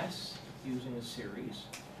ds using a series.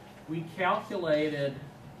 We calculated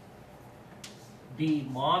d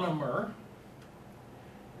monomer.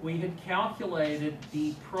 We had calculated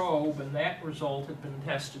d probe, and that result had been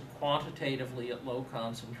tested quantitatively at low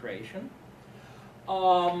concentration.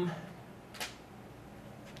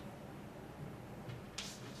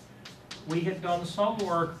 We had done some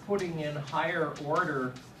work putting in higher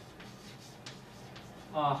order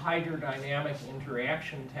hydrodynamic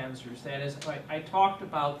interaction tensors. That is, I talked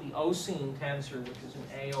about the osine tensor, which is an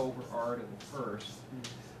A over R to the first.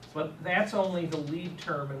 But that's only the lead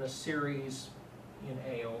term in a series in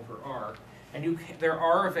A over R. And there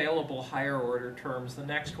are available higher order terms. The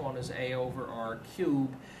next one is A over R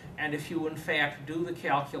cubed. And if you, in fact, do the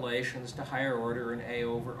calculations to higher order in A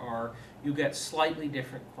over R, you get slightly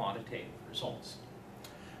different quantitative results.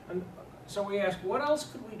 And so we ask, what else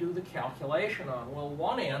could we do the calculation on? Well,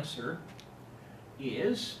 one answer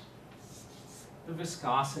is the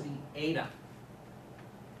viscosity eta.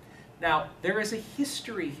 Now, there is a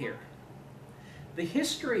history here. The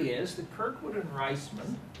history is that Kirkwood and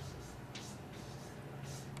Reisman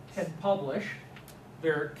had published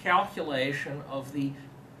their calculation of the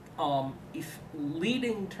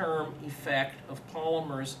leading term effect of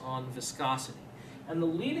polymers on viscosity. And the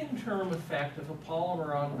leading term effect of a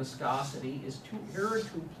polymer on viscosity is here are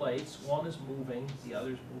two plates. One is moving, the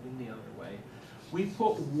other is moving the other way. We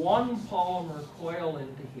put one polymer coil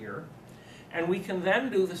into here, and we can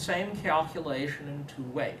then do the same calculation in two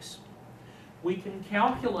ways. We can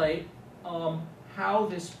calculate how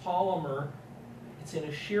this polymer, it's in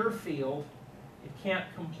a shear field, it can't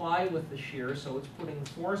comply with the shear, so it's putting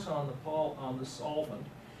force on the solvent.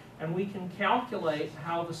 And we can calculate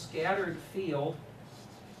how the scattered field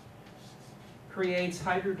creates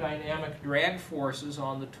hydrodynamic drag forces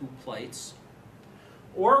on the two plates.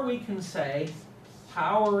 Or we can say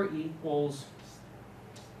power equals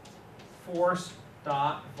force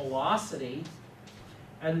dot velocity,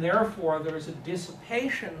 and therefore there's a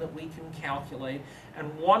dissipation that we can calculate,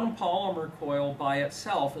 and one polymer coil by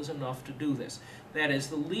itself is enough to do this. That is,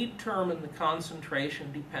 the lead term in the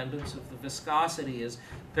concentration dependence of the viscosity is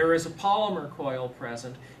there is a polymer coil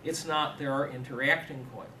present, it's not there are interacting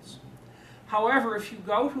coils. However, if you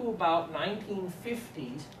go to about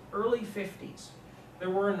 1950s, early 50s, there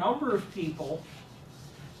were a number of people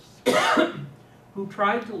who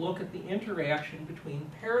tried to look at the interaction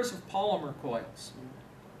between pairs of polymer coils.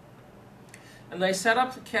 And they set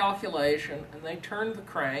up the calculation, and they turned the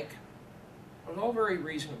crank. It was all very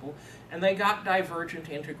reasonable, and they got divergent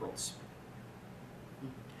integrals.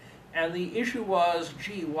 And the issue was,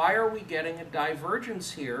 gee, why are we getting a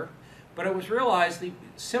divergence here? But it was realized the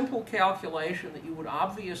simple calculation that you would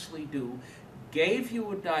obviously do gave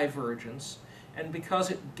you a divergence, and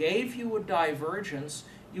because it gave you a divergence,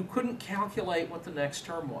 you couldn't calculate what the next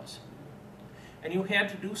term was. And you had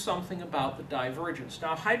to do something about the divergence.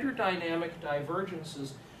 Now, hydrodynamic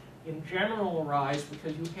divergences in general arise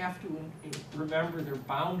because you have to remember there are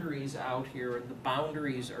boundaries out here, and the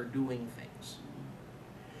boundaries are doing things.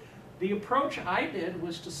 The approach I did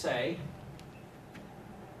was to say,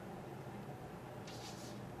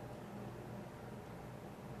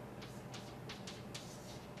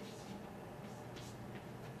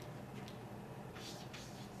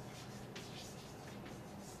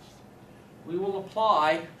 we will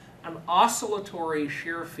apply an oscillatory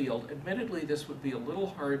shear field. Admittedly, this would be a little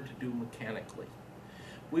hard to do mechanically.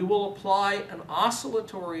 We will apply an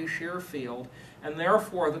oscillatory shear field, and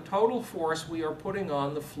therefore the total force we are putting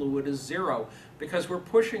on the fluid is zero, because we're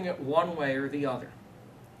pushing it one way or the other.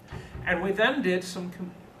 And we then did some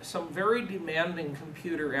very demanding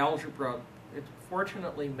computer algebra.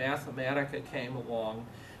 Fortunately, Mathematica came along,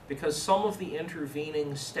 because some of the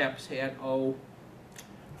intervening steps had,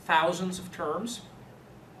 thousands of terms.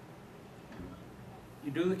 You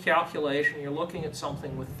do the calculation, you're looking at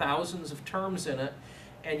something with thousands of terms in it,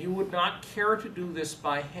 and you would not care to do this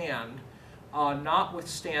by hand,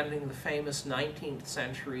 notwithstanding the famous 19th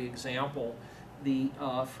century example, the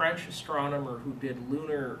French astronomer who did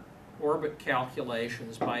lunar orbit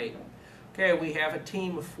calculations by, okay, we have a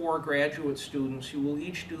team of 4 graduate students, you will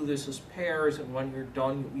each do this as pairs, and when you're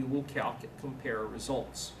done, you will compare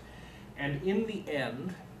results. And in the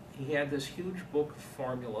end, he had this huge book of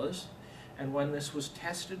formulas, and when this was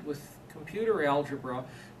tested with computer algebra,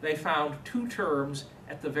 they found 2 terms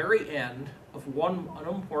at the very end of an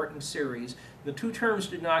important series. The 2 terms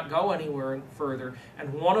did not go anywhere further,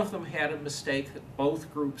 and one of them had a mistake that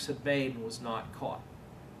both groups had made and was not caught.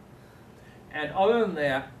 And other than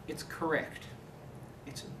that, it's correct.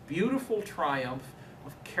 It's a beautiful triumph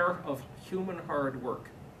of human hard work.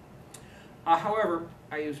 However,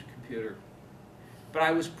 I used a computer. But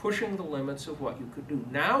I was pushing the limits of what you could do.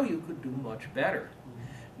 Now you could do much better.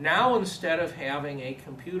 Now, instead of having a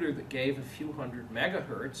computer that gave a few hundred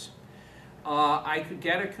megahertz, I could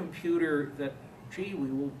get a computer that, gee, we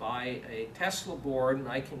will buy a Tesla board, and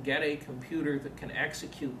I can get a computer that can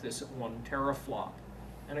execute this at 1 teraflop.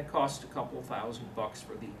 And it costs a couple $1,000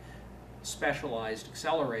 for the specialized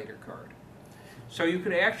accelerator card. So you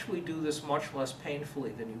could actually do this much less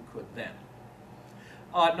painfully than you could then.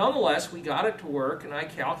 Nonetheless, we got it to work, and I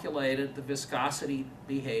calculated the viscosity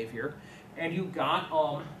behavior, and you got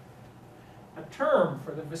a term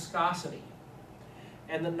for the viscosity.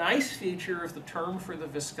 And the nice feature of the term for the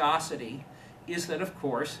viscosity is that, of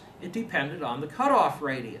course, it depended on the cutoff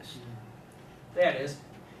radius. That is,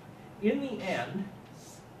 in the end,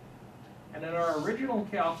 and in our original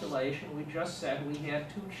calculation, we just said we had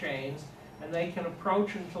 2 chains, and they can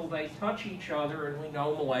approach until they touch each other, and we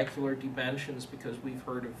know molecular dimensions because we've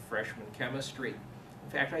heard of freshman chemistry. In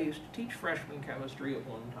fact, I used to teach freshman chemistry at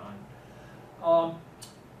one time.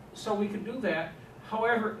 So we could do that.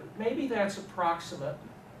 However, maybe that's approximate,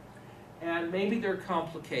 and maybe there are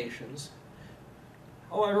complications.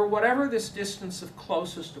 However, whatever this distance of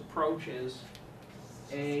closest approach is,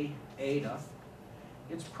 A, eta,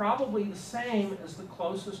 it's probably the same as the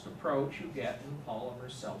closest approach you get in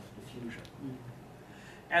polymer self-diffusion.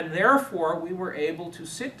 And therefore, we were able to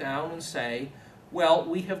sit down and say, well,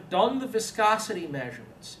 we have done the viscosity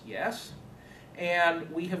measurements, yes,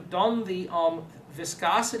 and we have done the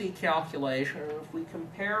viscosity calculation, and if we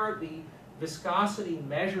compare the viscosity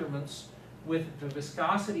measurements with the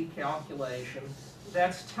viscosity calculation,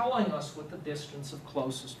 that's telling us what the distance of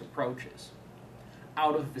closest approach is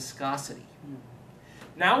out of viscosity.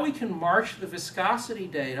 Now we can march the viscosity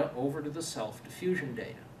data over to the self-diffusion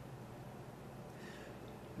data.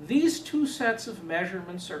 These two sets of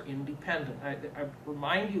measurements are independent. I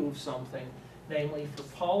remind you of something, namely for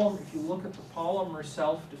polymer, if you look at the polymer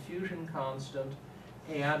self-diffusion constant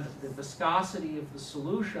and the viscosity of the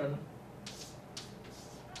solution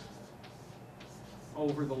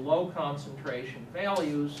over the low concentration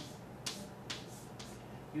values,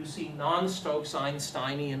 you see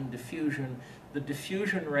non-Stokes-Einsteinian diffusion. The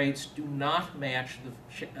diffusion rates do not match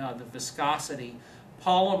the viscosity.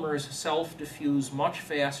 Polymers self-diffuse much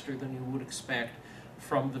faster than you would expect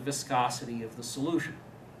from the viscosity of the solution.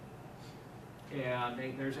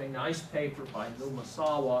 And there's a nice paper by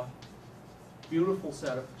Numasawa, beautiful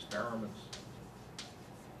set of experiments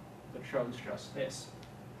that shows just this.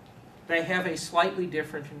 They have a slightly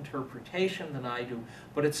different interpretation than I do,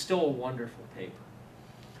 but it's still a wonderful paper.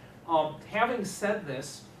 Having said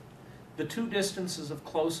this, the two distances of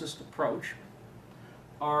closest approach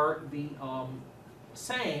are the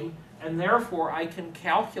same, and therefore I can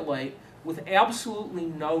calculate with absolutely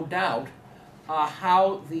no doubt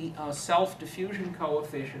how the self-diffusion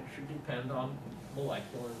coefficient should depend on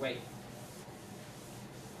molecular weight.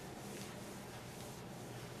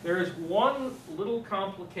 There is one little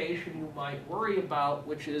complication you might worry about,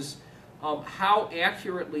 which is how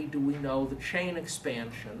accurately do we know the chain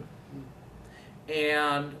expansion?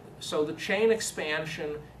 And so the chain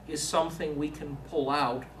expansion is something we can pull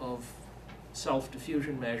out of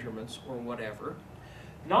self-diffusion measurements or whatever.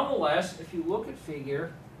 Nonetheless, if you look at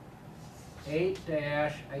figure 8-,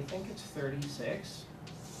 I think it's 36,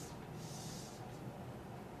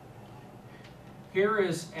 here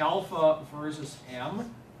is alpha versus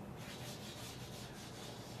m.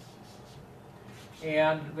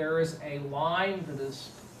 And there is a line that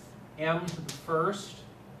is m to the first,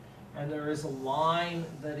 and there is a line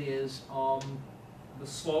that is the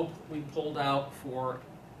slope that we pulled out for,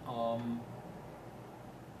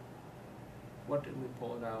 what did we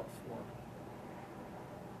pull it out for?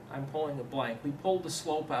 I'm pulling a blank. We pulled the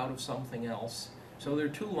slope out of something else. So there are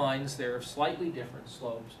two lines there of slightly different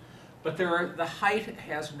slopes, but the height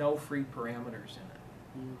has no free parameters in it.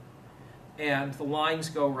 And the lines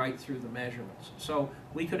go right through the measurements. So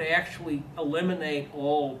we could actually eliminate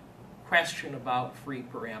all question about free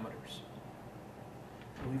parameters.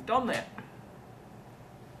 And we've done that.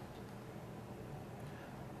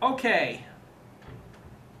 Okay.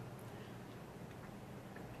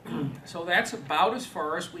 So that's about as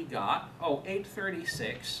far as we got. Oh,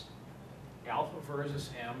 836, alpha versus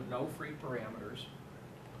m, no free parameters.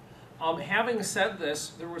 Having said this,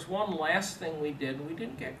 there was one last thing we did, and we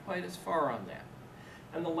didn't get quite as far on that.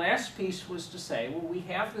 And the last piece was to say, well, we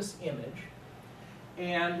have this image,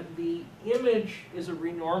 and the image is a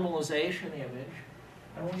renormalization image,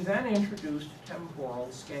 and we then introduced temporal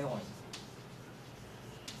scaling.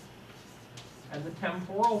 And the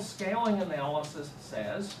temporal scaling analysis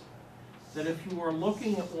says that if you are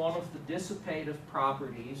looking at one of the dissipative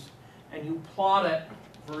properties and you plot it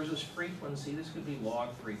versus frequency, this could be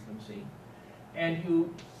log frequency, and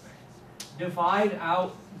you divide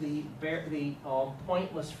out the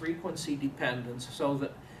pointless frequency dependence so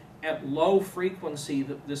that at low frequency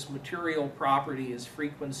this material property is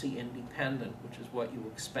frequency independent, which is what you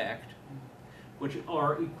expect, which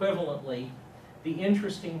are equivalently, the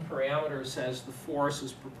interesting parameter says the force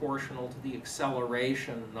is proportional to the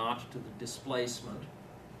acceleration, not to the displacement.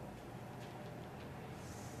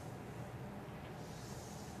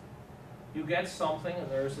 You get something, and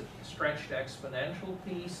there's a stretched exponential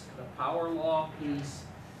piece and a power law piece,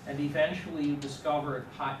 and eventually you discover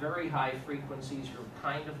at very high frequencies you're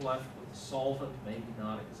kind of left with a solvent, maybe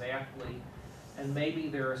not exactly, and maybe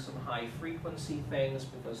there are some high frequency things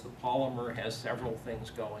because the polymer has several things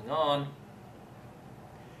going on.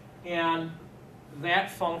 And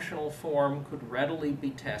that functional form could readily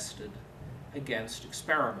be tested against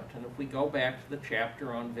experiment. And if we go back to the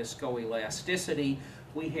chapter on viscoelasticity,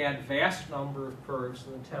 we had vast number of curves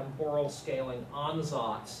in the temporal scaling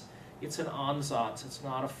ansatz. It's an ansatz, it's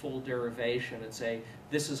not a full derivation. It's a,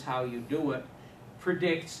 this is how you do it,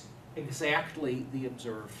 predicts exactly the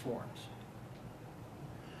observed forms.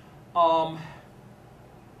 So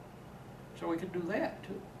we could do that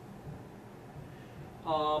too.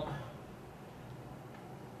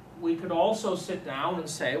 We could also sit down and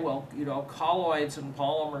say, well, you know, colloids and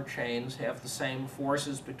polymer chains have the same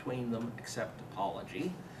forces between them except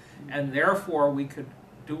topology, and therefore we could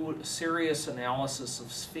do a serious analysis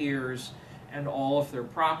of spheres and all of their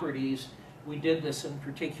properties. We did this in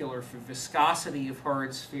particular for viscosity of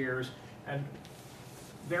hard spheres, and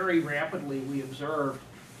very rapidly we observe,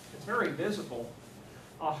 it's very visible.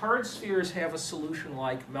 Hard spheres have a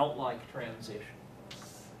solution-like, melt-like transition.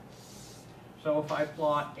 So if I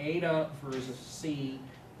plot eta versus C,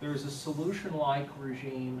 there's a solution-like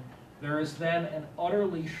regime. There is then an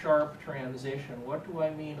utterly sharp transition. What do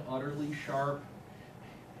I mean utterly sharp?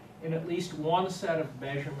 In at least one set of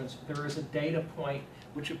measurements, there is a data point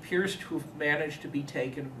which appears to have managed to be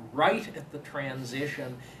taken right at the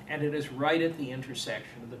transition, and it is right at the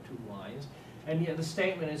intersection of the two lines. And yet the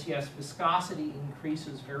statement is, yes, viscosity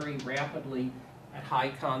increases very rapidly at high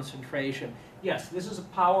concentration. Yes, this is a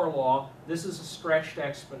power law. This is a stretched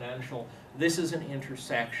exponential. This is an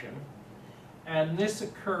intersection. And this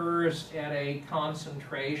occurs at a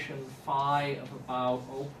concentration phi of about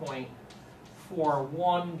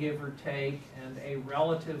 0.41, give or take, and a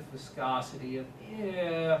relative viscosity of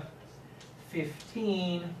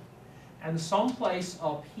 15. And someplace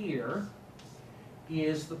up here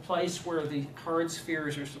is the place where the hard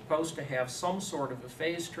spheres are supposed to have some sort of a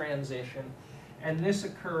phase transition. And this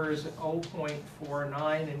occurs at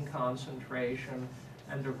 0.49 in concentration,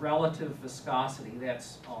 and the relative viscosity,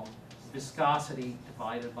 that's viscosity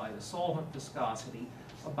divided by the solvent viscosity,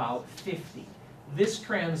 about 50. This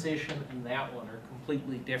transition and that one are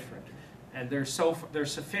completely different, and they're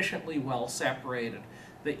sufficiently well separated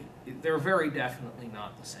that they're very definitely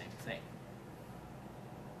not the same thing.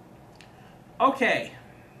 Okay.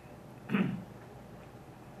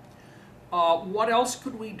 What else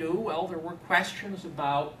could we do? Well, there were questions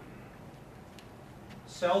about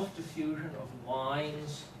self-diffusion of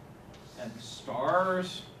lines and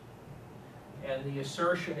stars. And the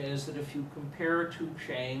assertion is that if you compare two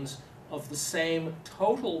chains of the same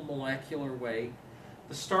total molecular weight,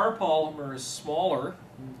 the star polymer is smaller,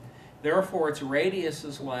 therefore its radius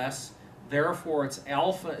is less, therefore its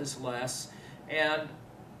alpha is less, and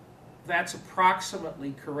that's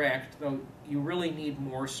approximately correct, though you really need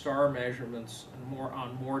more star measurements and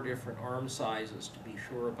on more different arm sizes to be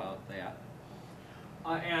sure about that.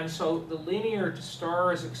 And so the linear to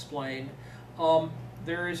star is explained.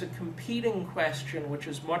 There is a competing question which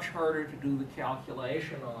is much harder to do the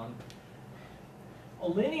calculation on. A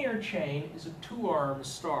linear chain is a two-arm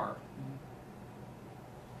star.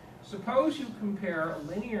 Suppose you compare a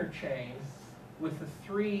linear chain with a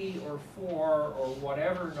 3 or 4 or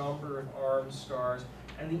whatever number of arm stars,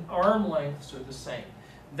 and the arm lengths are the same.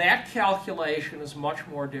 That calculation is much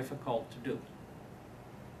more difficult to do.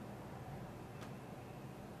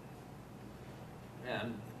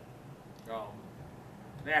 And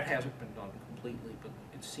that hasn't been done completely, but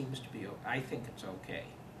it seems to be, I think it's okay.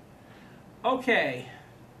 Okay.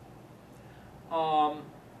 The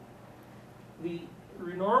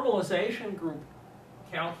renormalization group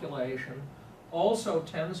calculation also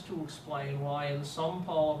tends to explain why in some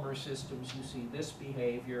polymer systems you see this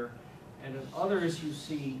behavior, and in others you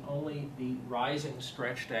see only the rising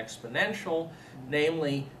stretched exponential,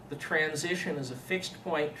 namely the transition is a fixed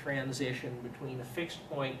point transition between a fixed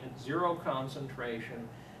point at 0 concentration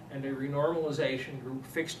and a renormalization group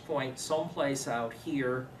fixed point someplace out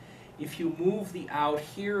here. If you move the out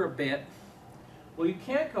here a bit, well, you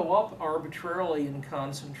can't go up arbitrarily in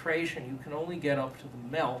concentration. You can only get up to the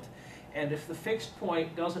melt. And if the fixed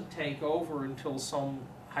point doesn't take over until some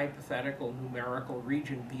hypothetical numerical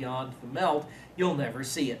region beyond the melt, you'll never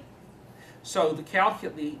see it. So the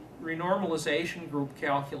renormalization group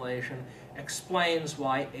calculation explains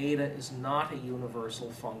why eta is not a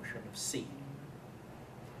universal function of C.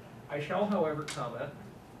 I shall, however, comment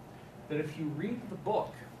that if you read the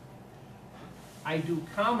book, I do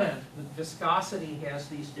comment that viscosity has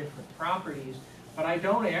these different properties, but I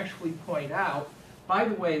don't actually point out, by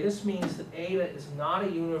the way, this means that eta is not a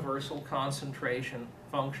universal concentration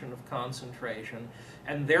function of concentration,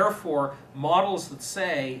 and therefore models that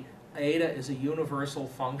say eta is a universal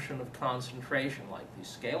function of concentration, like these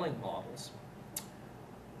scaling models,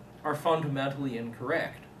 are fundamentally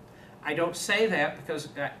incorrect. I don't say that because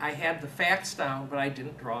I had the facts down, but I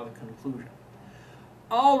didn't draw the conclusion.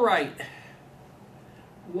 All right.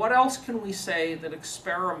 What else can we say that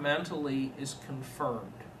experimentally is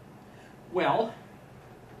confirmed? Well,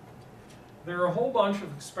 there are a whole bunch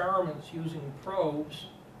of experiments using probes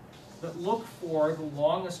that look for the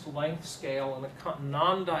longest length scale in a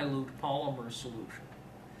non-dilute polymer solution.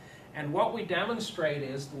 And what we demonstrate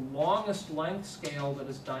is the longest length scale that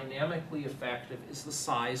is dynamically effective is the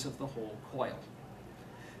size of the whole coil.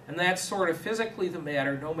 And that's sort of physically the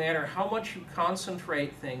matter. No matter how much you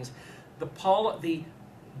concentrate things, the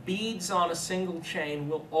beads on a single chain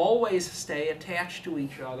will always stay attached to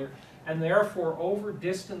each other, and therefore over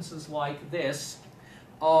distances like this,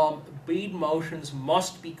 bead motions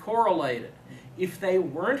must be correlated. If they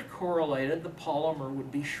weren't correlated, the polymer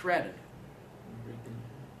would be shredded.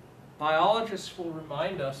 Biologists will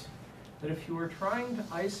remind us that if you are trying to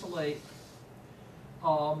isolate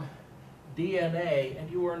DNA and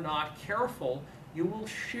you are not careful, you will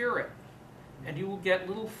shear it, and you will get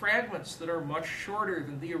little fragments that are much shorter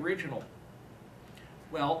than the original.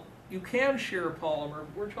 Well, you can shear a polymer,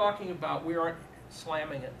 but we're talking about we aren't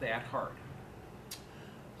slamming it that hard.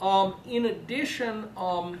 In addition,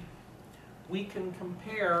 we can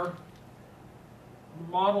compare,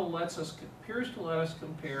 the model appears to let us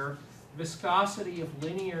compare viscosity of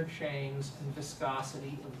linear chains and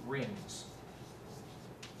viscosity of rings.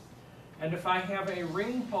 And if I have a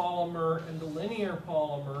ring polymer and a linear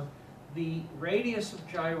polymer, the radius of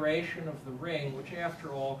gyration of the ring, which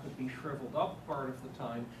after all could be shriveled up part of the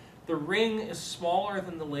time, the ring is smaller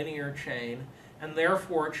than the linear chain, and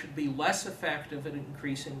therefore it should be less effective at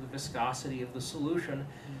increasing the viscosity of the solution,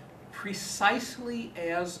 precisely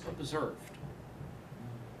as observed.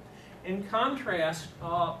 In contrast,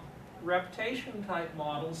 reptation type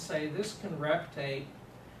models say this can reptate.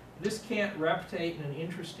 This can't reptate in an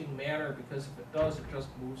interesting manner because if it does, it just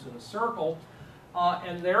moves in a circle.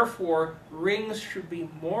 And therefore, rings should be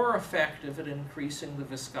more effective at increasing the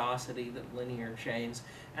viscosity than linear chains.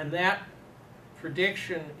 And that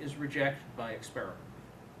prediction is rejected by experiment.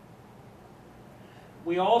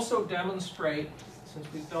 We also demonstrate, since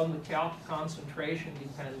we've done the concentration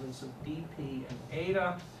dependence of dP and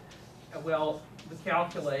eta, well, the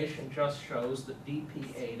calculation just shows that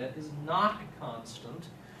dP eta is not a constant,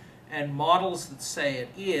 and models that say it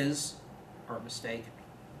is are mistaken.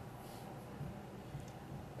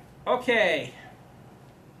 Okay.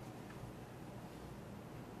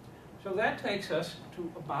 So that takes us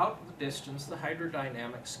to about the distance the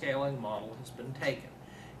hydrodynamic scaling model has been taken.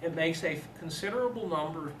 It makes a considerable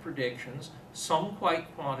number of predictions, some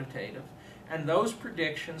quite quantitative, and those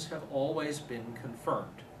predictions have always been confirmed.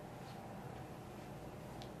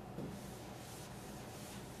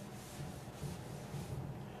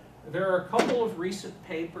 There are a couple of recent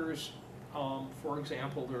papers. For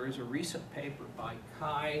example, there is a recent paper by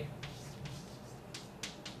Kai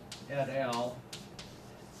et al.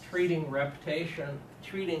 Treating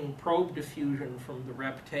probe diffusion from the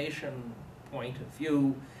reptation point of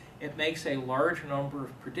view. It makes a large number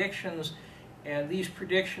of predictions, and these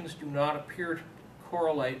predictions do not appear to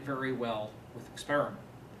correlate very well with experiment.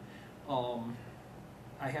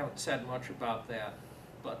 I haven't said much about that,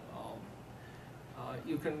 but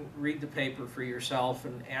you can read the paper for yourself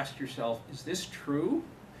and ask yourself, is this true?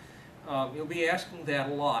 You'll be asking that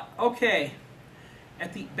a lot. Okay,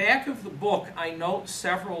 at the back of the book, I note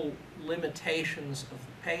several limitations of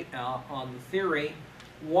the on the theory.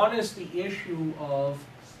 One is the issue of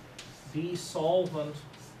desolvent,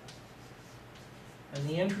 and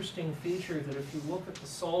the interesting feature that if you look at the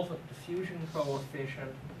solvent diffusion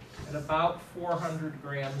coefficient at about 400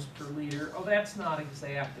 grams per liter, oh, that's not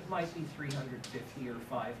exact. It might be 350 or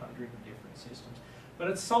 500 in different systems. But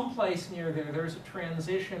at some place near there, there's a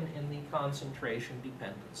transition in the concentration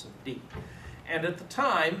dependence of D. And at the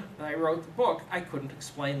time that I wrote the book, I couldn't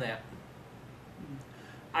explain that.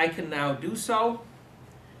 I can now do so.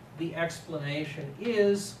 The explanation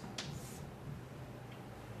is,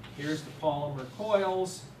 here's the polymer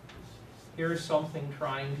coils. Here's something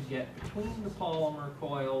trying to get between the polymer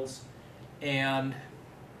coils, and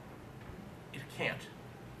it can't.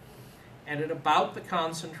 And at about the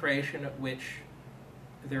concentration at which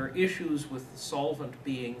there are issues with the solvent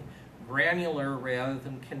being granular rather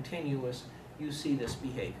than continuous, you see this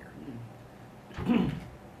behavior.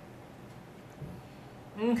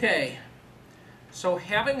 Okay, so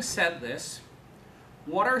having said this,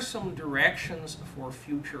 what are some directions for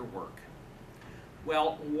future work?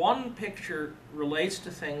 Well, one picture relates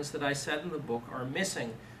to things that I said in the book are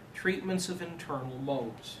missing: treatments of internal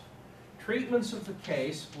modes. Treatments of the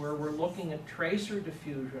case where we're looking at tracer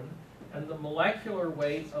diffusion and the molecular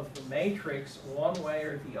weight of the matrix one way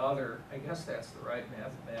or the other, I guess that's the right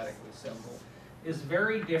mathematical symbol, is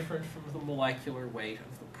very different from the molecular weight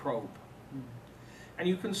of the probe. And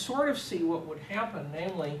you can sort of see what would happen,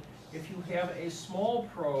 namely, if you have a small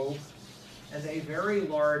probe and a very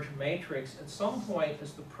large matrix, at some point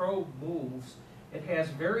as the probe moves, it has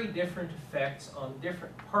very different effects on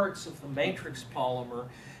different parts of the matrix polymer,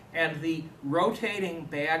 and the rotating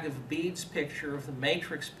bag of beads picture of the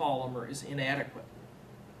matrix polymer is inadequate.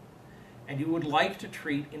 And you would like to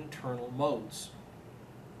treat internal modes.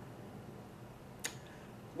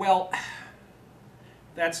 Well,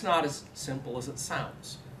 that's not as simple as it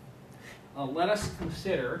sounds. Let us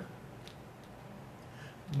consider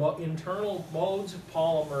internal modes of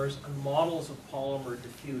polymers and models of polymer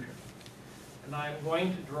diffusion. And I'm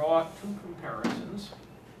going to draw two comparisons.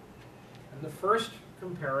 And the first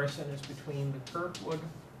comparison is between the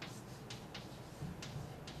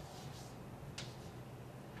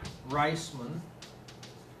Kirkwood-Reisman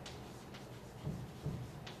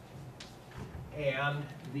and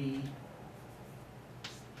the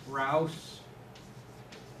Rouse-Zim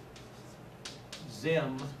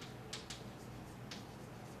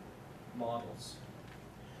models.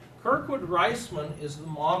 Kirkwood-Reisman is the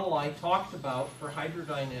model I talked about for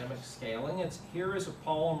hydrodynamic scaling. Here is a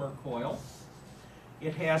polymer coil.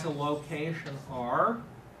 It has a location R.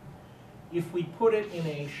 If we put it in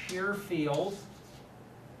a shear field,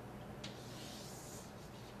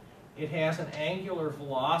 it has an angular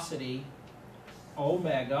velocity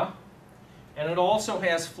omega, and it also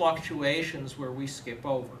has fluctuations where we skip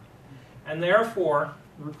over. And therefore,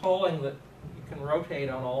 recalling that you can rotate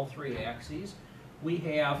on all three axes, we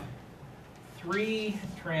have 3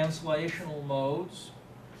 translational modes,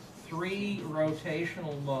 3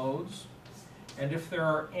 rotational modes, and if there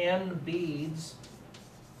are n beads,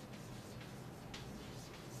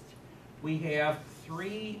 we have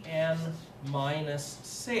 3n minus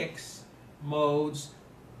 6 modes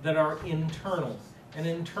that are internal. An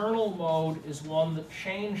internal mode is one that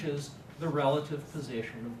changes the relative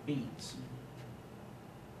position of beads.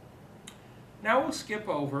 Now we'll skip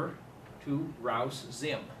over to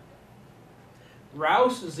Rouse-Zim.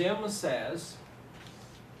 Rouse-Zim says,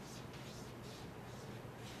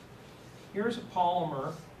 here's a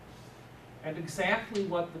polymer, and exactly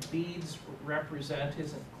what the beads represent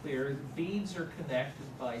isn't clear. The beads are connected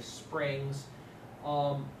by springs.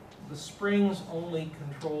 The springs only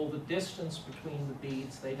control the distance between the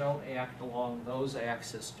beads. They don't act along those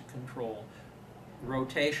axes to control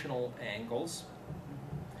rotational angles.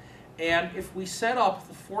 And if we set up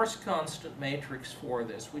the force constant matrix for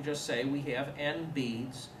this, we just say we have n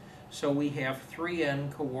beads, so we have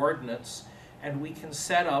 3n coordinates, and we can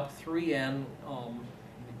set up 3n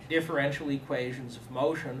differential equations of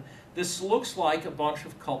motion. This looks like a bunch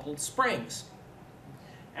of coupled springs.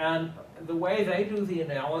 And the way they do the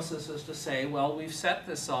analysis is to say, well, we've set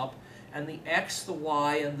this up, and the x, the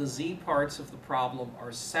y, and the z parts of the problem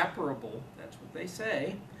are separable. That's what they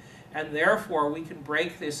say. And therefore, we can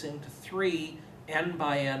break this into 3 n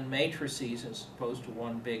by n matrices as opposed to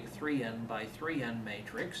one big 3n by 3n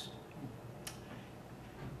matrix.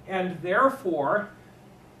 And therefore,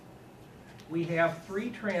 we have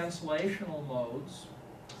 3 translational modes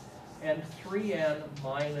and 3n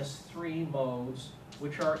minus 3 modes,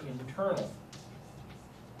 which are internal.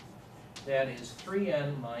 That is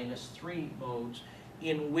 3n minus 3 modes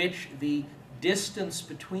in which the distance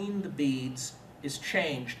between the beads is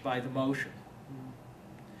changed by the motion.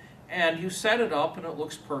 And you set it up and it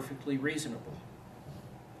looks perfectly reasonable.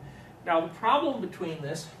 Now the problem between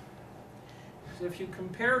this is if you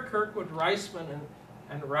compare Kirkwood-Reisman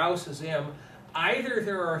and Rouse-Zim, either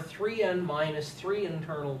there are 3n minus 3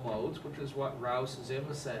 internal modes, which is what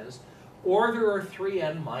Rouse-Zim says, or there are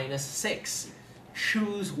 3n minus 6.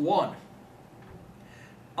 Choose one.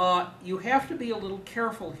 You have to be a little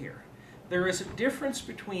careful here. There is a difference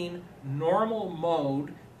between normal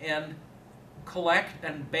mode and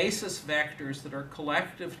basis vectors that are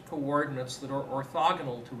collective coordinates that are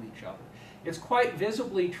orthogonal to each other. It's quite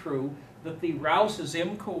visibly true that the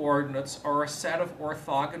Rouse-Zim coordinates are a set of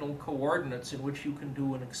orthogonal coordinates in which you can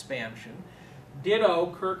do an expansion.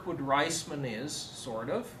 Ditto Kirkwood-Reisman is, sort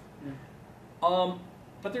of.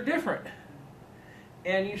 But they're different.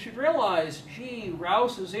 And you should realize, gee,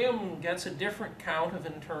 Rouse-Zim gets a different count of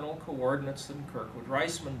internal coordinates than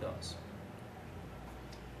Kirkwood-Reisman does.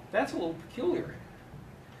 That's a little peculiar.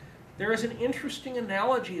 There is an interesting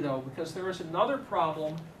analogy, though, because there is another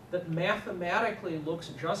problem that mathematically looks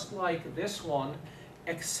just like this one,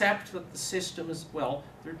 except that the system is, well,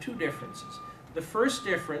 there are 2 differences. The first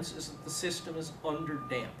difference is that the system is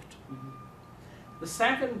underdamped. The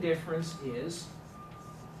second difference is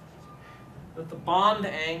that the bond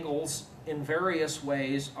angles in various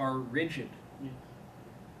ways are rigid.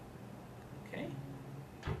 Okay?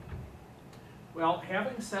 Well,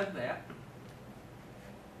 having said that,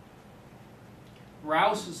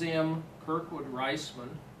 Rouse-Zim, Kirkwood-Reisman,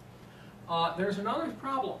 there's another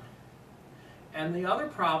problem. And the other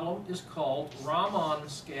problem is called Raman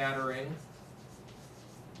scattering,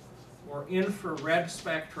 or infrared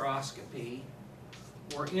spectroscopy,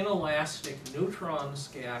 or inelastic neutron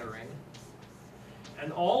scattering.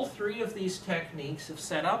 And all 3 of these techniques, if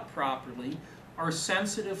set up properly, are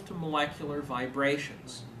sensitive to molecular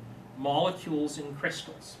vibrations, molecules in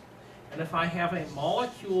crystals. And if I have a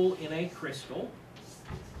molecule in a crystal,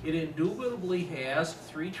 it indubitably has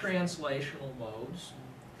 3 translational modes.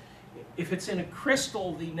 If it's in a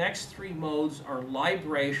crystal, the next three modes are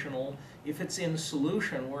librational. If it's in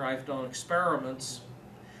solution, where I've done experiments,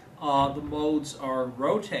 the modes are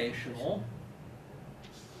rotational.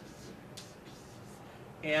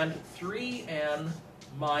 And 3n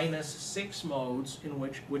minus 6 modes in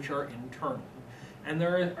which are internal. And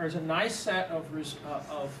there's a nice set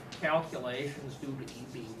of calculations due to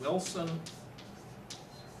E.B. Wilson.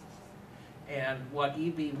 And what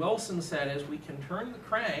E.B. Wilson said is we can turn the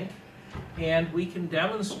crank and we can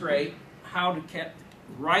demonstrate how to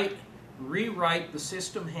rewrite the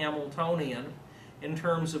system Hamiltonian in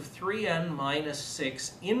terms of 3n minus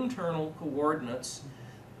 6 internal coordinates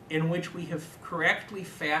in which we have correctly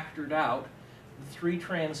factored out the 3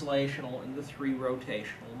 translational and the 3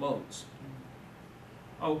 rotational modes.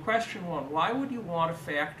 Oh, question 1, why would you want to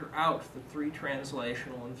factor out the 3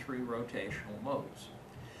 translational and 3 rotational modes?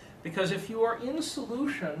 Because if you are in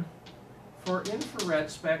solution for infrared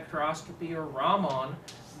spectroscopy or Raman,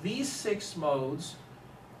 these 6 modes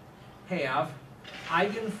have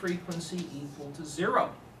eigenfrequency equal to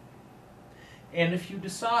 0. And if you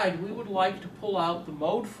decide we would like to pull out the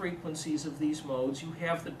mode frequencies of these modes, you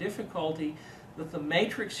have the difficulty that the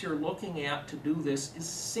matrix you're looking at to do this is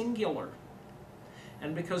singular.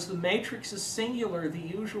 And because the matrix is singular, the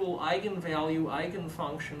usual eigenvalue,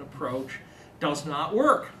 eigenfunction approach does not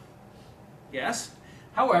work. Yes?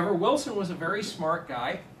 However, Wilson was a very smart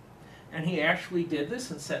guy, and he actually did this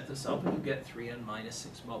and set this up, and you get 3n minus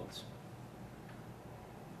 6 modes.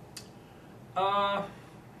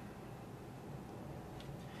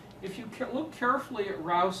 If you look carefully at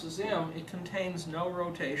Rao's M, it contains no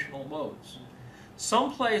rotational modes.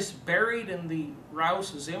 Someplace buried in the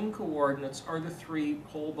Rao's M coordinates are the 3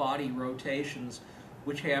 whole body rotations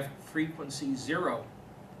which have frequency 0.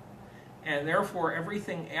 And therefore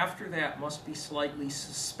everything after that must be slightly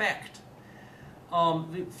suspect.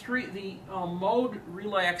 The mode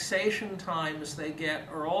relaxation times they get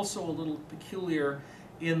are also a little peculiar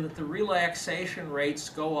in that the relaxation rates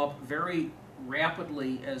go up very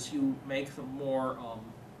rapidly as you make them more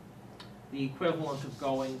the equivalent of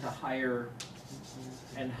going to higher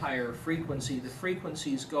and higher frequency. The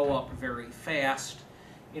frequencies go up very fast.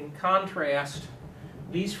 In contrast,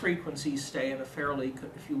 these frequencies stay in a fairly,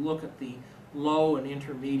 if you look at the low and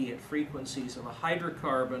intermediate frequencies of a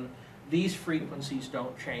hydrocarbon, these frequencies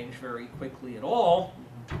don't change very quickly at all.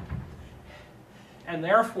 And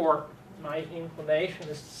therefore, my inclination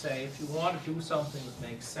is to say, if you want to do something that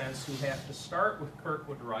makes sense, you have to start with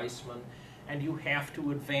Kirkwood-Reisman, and you have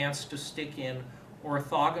to advance to stick in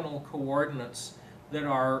orthogonal coordinates that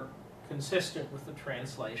are consistent with the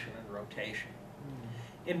translation and rotation.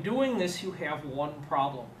 In doing this, you have one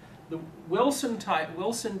problem. The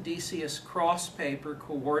Wilson-Decius cross paper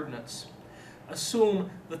coordinates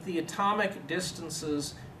assume that the atomic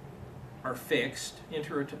distances are fixed,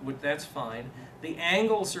 that's fine, the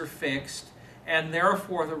angles are fixed, and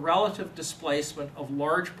therefore the relative displacement of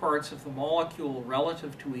large parts of the molecule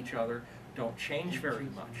relative to each other don't change very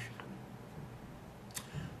much.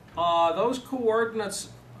 Those coordinates,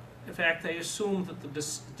 in fact, they assume that the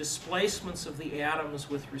displacements of the atoms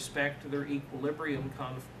with respect to their equilibrium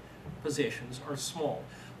positions are small.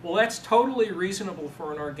 Well, that's totally reasonable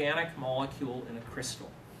for an organic molecule in a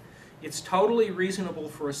crystal. It's totally reasonable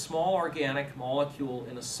for a small organic molecule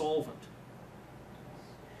in a solvent.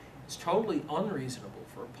 It's totally unreasonable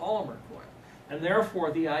for a polymer coil. And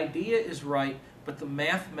therefore, the idea is right, but the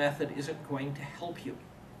math method isn't going to help you.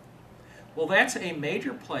 Well, that's a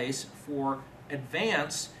major place for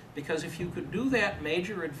advance, because if you could do that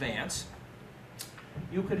major advance,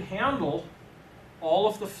 you could handle all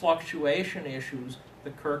of the fluctuation issues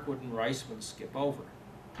that Kirkwood and Reisman skip over.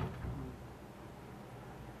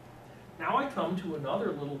 Now I come to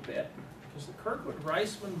another little bit, because the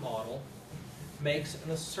Kirkwood-Reisman model makes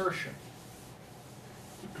an assertion.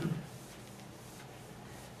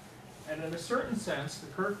 And in a certain sense, the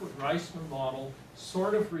Kirkwood-Reisman model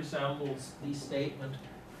sort of resembles the statement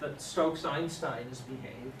that Stokes-Einstein has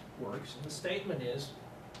behaved works. And the statement is,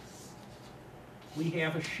 we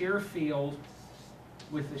have a shear field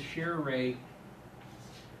with a shear rate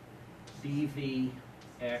dV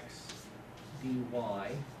x dy,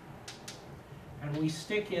 and we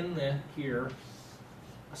stick in here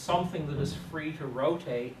something that is free to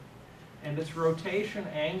rotate, and its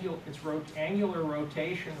angular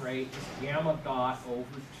rotation rate is gamma dot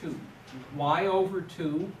over 2. Why over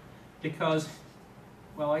 2? Because,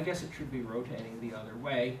 well, I guess it should be rotating the other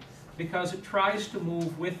way, because it tries to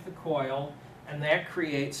move with the coil, and that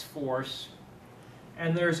creates force.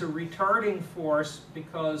 And there's a retarding force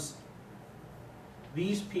because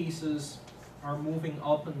these pieces are moving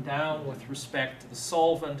up and down with respect to the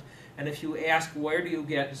solvent. And if you ask where do you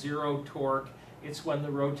get zero torque, it's when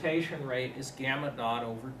the rotation rate is gamma dot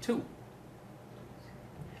over 2.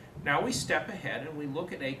 Now we step ahead and we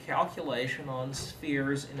look at a calculation on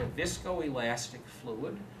spheres in a viscoelastic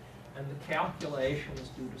fluid. And the calculation is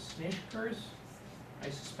due to Snishkers. I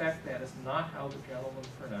suspect that is not how the gentleman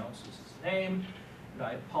pronounces his name. And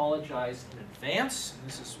I apologize in advance.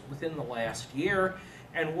 This is within the last year.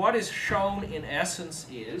 And what is shown in essence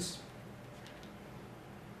is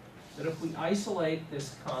that if we isolate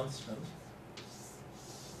this constant,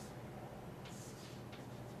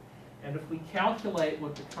 and if we calculate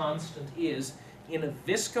what the constant is in a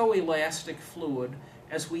viscoelastic fluid,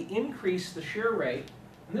 as we increase the shear rate,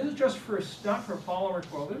 and this is just for not for a polymer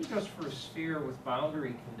coil, this is just for a sphere with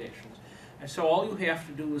boundary conditions. And so all you have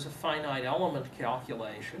to do is a finite element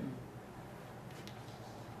calculation.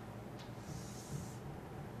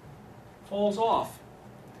 Falls off.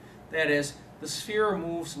 That is, the sphere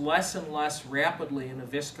moves less and less rapidly in a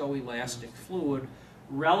viscoelastic fluid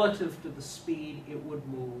relative to the speed it would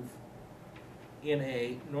move in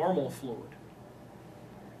a normal fluid.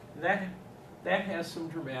 That has some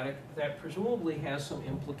that presumably has some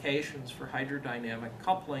implications for hydrodynamic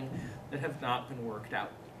coupling that have not been worked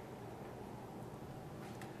out.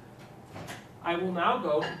 I will now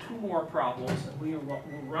go to two more problems, and we will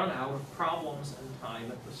run out of problems and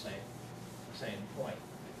time at the same point.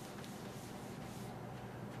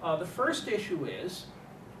 The first issue is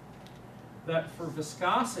that for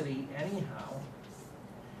viscosity, anyhow,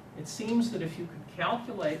 it seems that if you could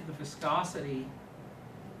calculate the viscosity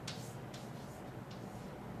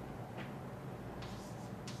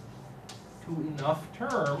to enough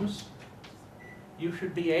terms, you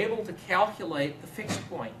should be able to calculate the fixed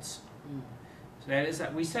points. So that is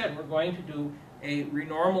that we said we're going to do a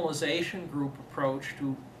renormalization group approach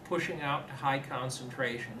to pushing out to high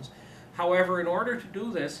concentrations. However, in order to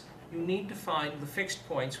do this, you need to find the fixed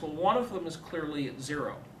points. Well, one of them is clearly at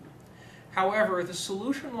 0. However, the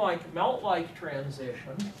solution-like melt-like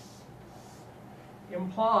transition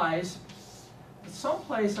implies that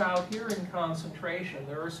someplace out here in concentration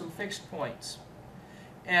there are some fixed points.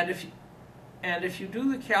 And if you do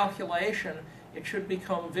the calculation, it should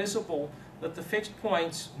become visible that the fixed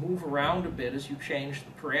points move around a bit as you change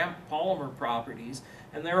the polymer properties,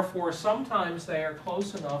 and therefore sometimes they are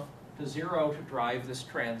close enough to 0 to drive this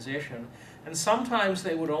transition, and sometimes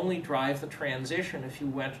they would only drive the transition if you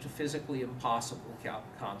went to physically impossible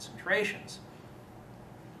concentrations.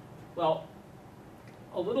 Well,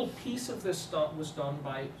 a little piece of this was done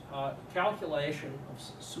by calculation of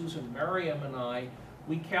Susan Merriam and I.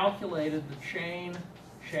 We calculated the chain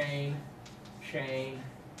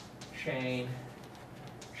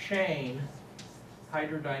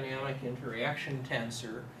hydrodynamic interaction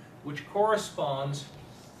tensor, which corresponds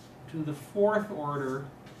to the fourth order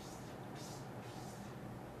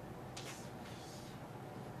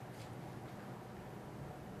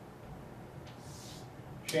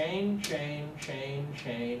chain,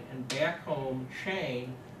 and back home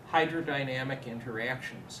chain hydrodynamic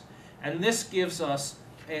interactions. And this gives us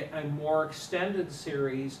a more extended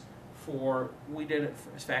series we did it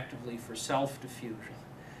effectively for self-diffusion.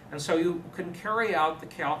 And so you can carry out the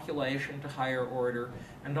calculation to higher order,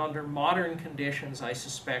 and under modern conditions, I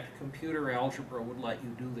suspect computer algebra would let you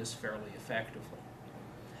do this fairly effectively.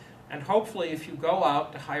 And hopefully, if you go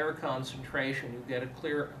out to higher concentration, you get a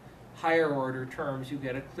higher order terms, you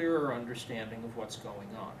get a clearer understanding of what's going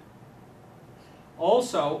on.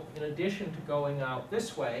 Also, in addition to going out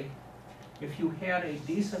this way, if you had a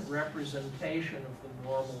decent representation of the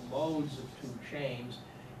normal modes of two chains,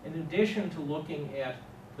 in addition to looking at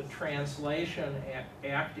the translation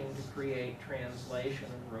acting to create translation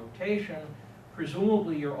and rotation,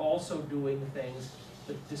 presumably you're also doing things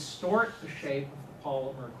that distort the shape of the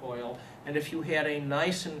polymer coil, and if you had a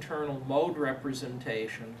nice internal mode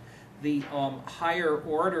representation, the higher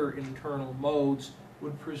order internal modes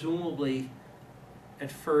would presumably,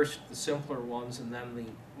 at first the simpler ones and then the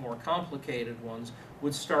more complicated ones,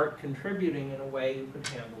 would start contributing in a way you could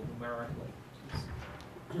handle numerically.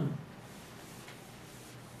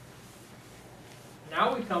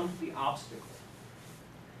 Now we come to the obstacle.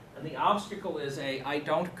 And the obstacle is I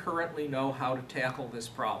don't currently know how to tackle this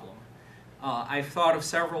problem. I've thought of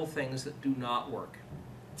several things that do not work.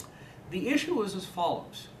 The issue is as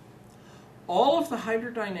follows. All of the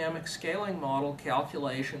hydrodynamic scaling model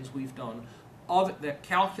calculations we've done,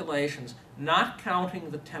 calculations not counting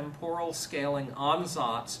the temporal scaling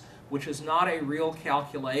ansatz, which is not a real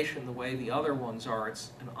calculation the way the other ones are,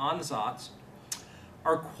 it's an ansatz,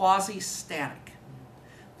 are quasi-static.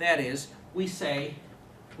 That is, we say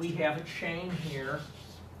we have a chain here.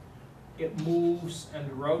 It moves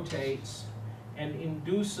and rotates and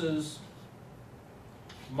induces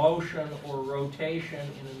motion or rotation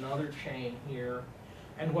in another chain here.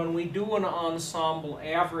 And when we do an ensemble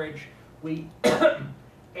average, we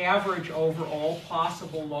average over all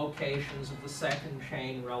possible locations of the second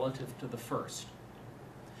chain relative to the first.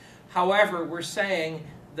 However, we're saying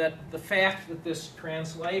that the fact that this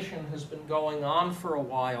translation has been going on for a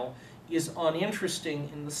while is uninteresting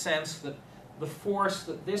in the sense that the force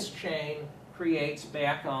that this chain creates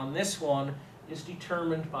back on this one is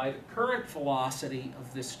determined by the current velocity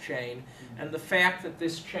of this chain, and the fact that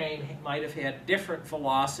this chain might have had different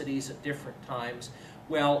velocities at different times,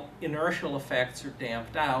 well, inertial effects are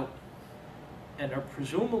damped out and are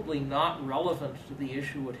presumably not relevant to the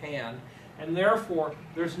issue at hand, and therefore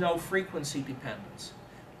there's no frequency dependence.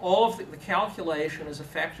 All of the calculation is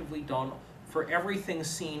effectively done for everything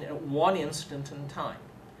seen at one instant in time.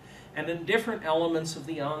 And in different elements of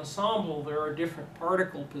the ensemble, there are different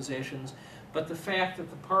particle positions, but the fact that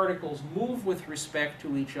the particles move with respect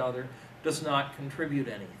to each other does not contribute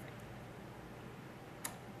anything.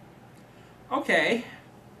 Okay.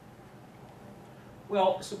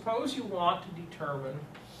 Well, suppose you want to determine,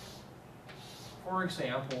 for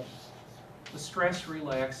example, the stress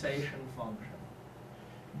relaxation function.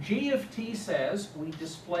 G of t says we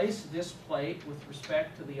displace this plate with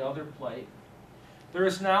respect to the other plate. There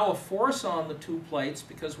is now a force on the two plates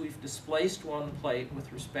because we've displaced one plate with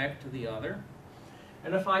respect to the other.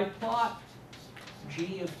 And if I plot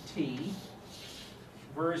G of t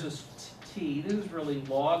versus t, this is really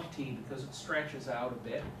log t because it stretches out a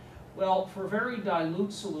bit. Well, for very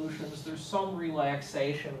dilute solutions, there's some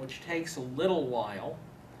relaxation which takes a little while.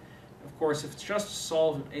 Of course, if it's just a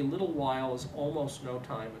solvent, a little while is almost no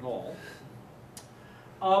time at all.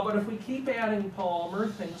 But if we keep adding polymer,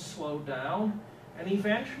 things slow down. And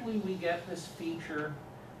eventually we get this feature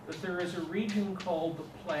that there is a region called the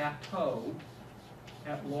plateau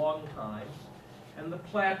at long time. And the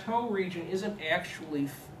plateau region isn't actually,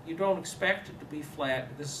 you don't expect it to be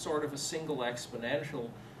flat. This is sort of a single exponential.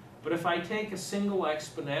 But if I take a single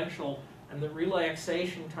exponential and the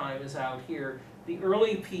relaxation time is out here, the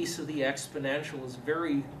early piece of the exponential is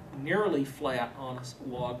very nearly flat on a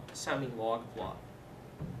semi-log plot.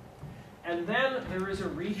 And then there is a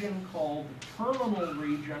region called the terminal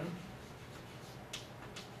region.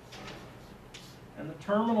 And the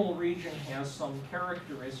terminal region has some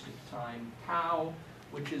characteristic time, tau,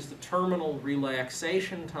 which is the terminal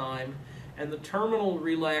relaxation time. And the terminal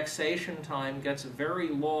relaxation time gets very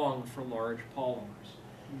long for large polymers.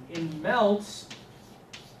 In melts,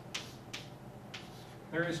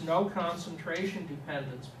 there is no concentration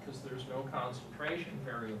dependence because there's no concentration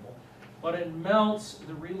variable. But in melts,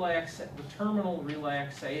 the terminal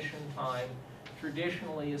relaxation time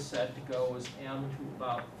traditionally is said to go as m to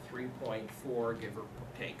about 3.4, give or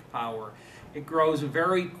take power. It grows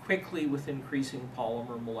very quickly with increasing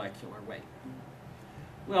polymer molecular weight.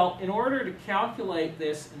 Well, in order to calculate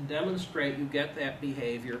this and demonstrate you get that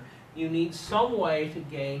behavior, you need some way to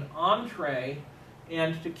gain entree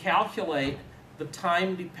and to calculate the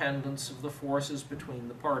time dependence of the forces between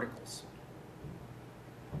the particles.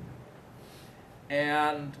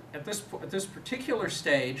 And at this particular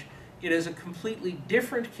stage, it is a completely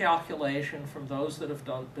different calculation from those that have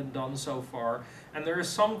been done so far. And there is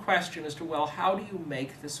some question as to, well, how do you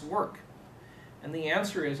make this work? And the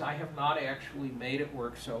answer is, I have not actually made it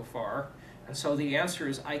work so far. And so the answer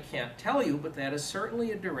is, I can't tell you, but that is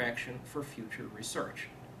certainly a direction for future research.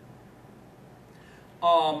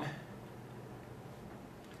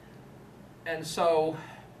 And so,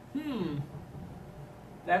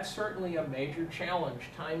 that's certainly a major challenge,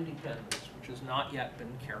 time dependence, which has not yet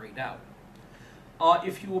been carried out.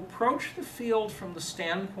 If you approach the field from the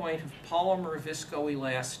standpoint of polymer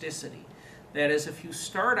viscoelasticity, that is, if you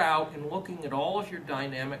start out in looking at all of your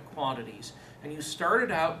dynamic quantities, and you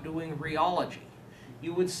started out doing rheology,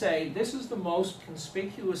 you would say this is the most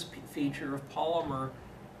conspicuous feature of polymer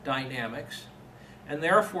dynamics, and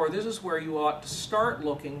therefore this is where you ought to start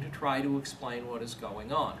looking to try to explain what is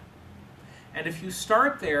going on. And if you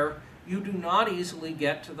start there, you do not easily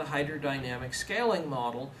get to the hydrodynamic scaling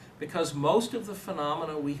model because most of the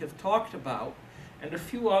phenomena we have talked about, and a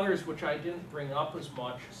few others which I didn't bring up as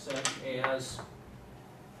much, such as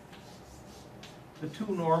the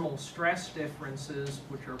two normal stress differences,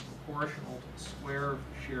 which are proportional to the square of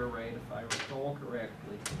the shear rate, if I recall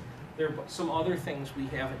correctly. There are some other things we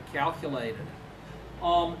haven't calculated.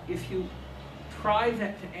 If you try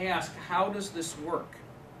to ask, how does this work?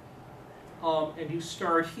 And you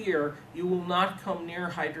start here, you will not come near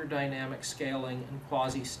hydrodynamic scaling and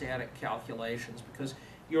quasi-static calculations because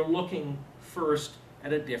you're looking first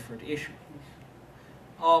at a different issue.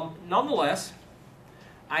 Nonetheless,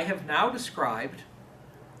 I have now described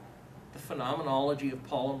the phenomenology of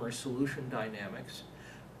polymer solution dynamics.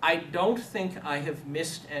 I don't think I have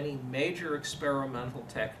missed any major experimental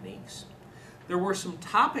techniques. There were some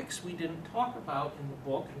topics we didn't talk about in the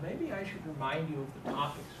book, and maybe I should remind you of the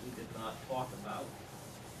topics we did not talk about.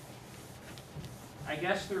 I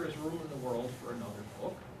guess there is room in the world for another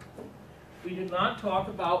book. We did not talk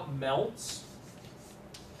about melts.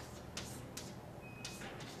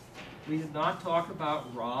 We did not talk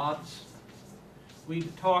about rods. We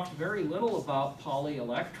talked very little about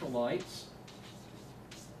polyelectrolytes.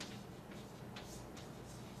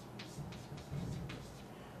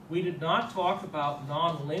 We did not talk about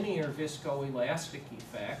nonlinear viscoelastic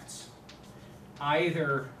effects,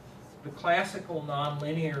 either the classical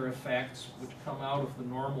nonlinear effects which come out of the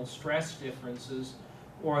normal stress differences,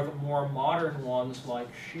 or the more modern ones like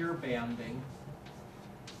shear banding.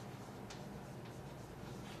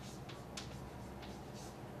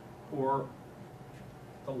 Or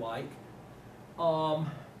the like.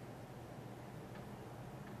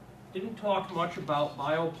 Didn't talk much about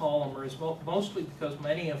biopolymers, mostly because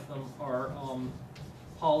many of them are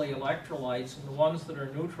polyelectrolytes, and the ones that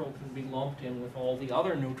are neutral can be lumped in with all the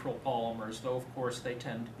other neutral polymers, though of course they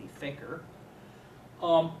tend to be thicker.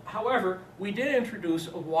 However, we did introduce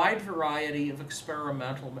a wide variety of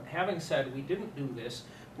experimental, having said we didn't do this,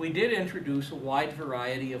 we did introduce a wide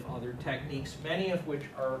variety of other techniques, many of which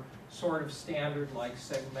are sort of standard, like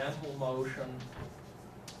segmental motion,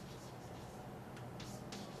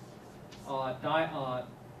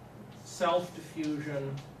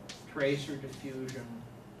 self-diffusion, tracer diffusion,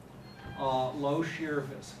 low shear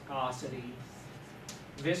viscosity,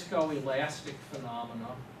 viscoelastic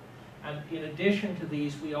phenomena. And in addition to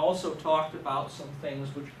these, we also talked about some things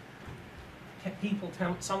which people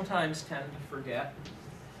sometimes tend to forget.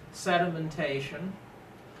 Sedimentation.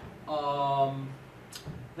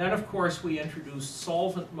 Then, of course, we introduced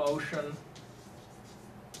solvent motion.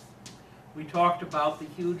 We talked about the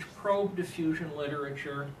huge probe diffusion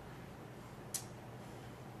literature.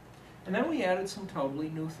 And then we added some totally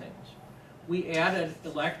new things. We added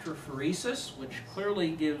electrophoresis, which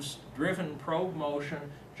clearly gives driven probe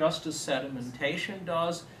motion just as sedimentation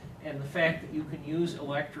does. And the fact that you can use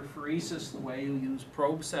electrophoresis the way you use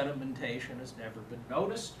probe sedimentation has never been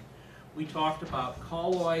noticed. We talked about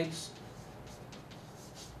colloids.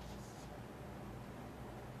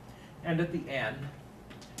 And at the end,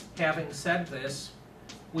 having said this,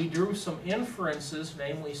 we drew some inferences,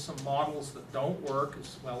 namely some models that don't work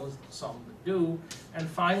as well as some that do. And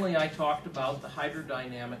finally, I talked about the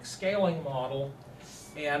hydrodynamic scaling model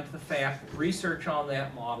and the fact that research on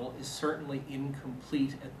that model is certainly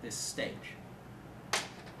incomplete at this stage.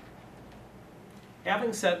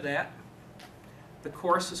 Having said that, the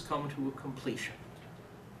course has come to a completion.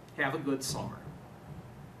 Have a good summer.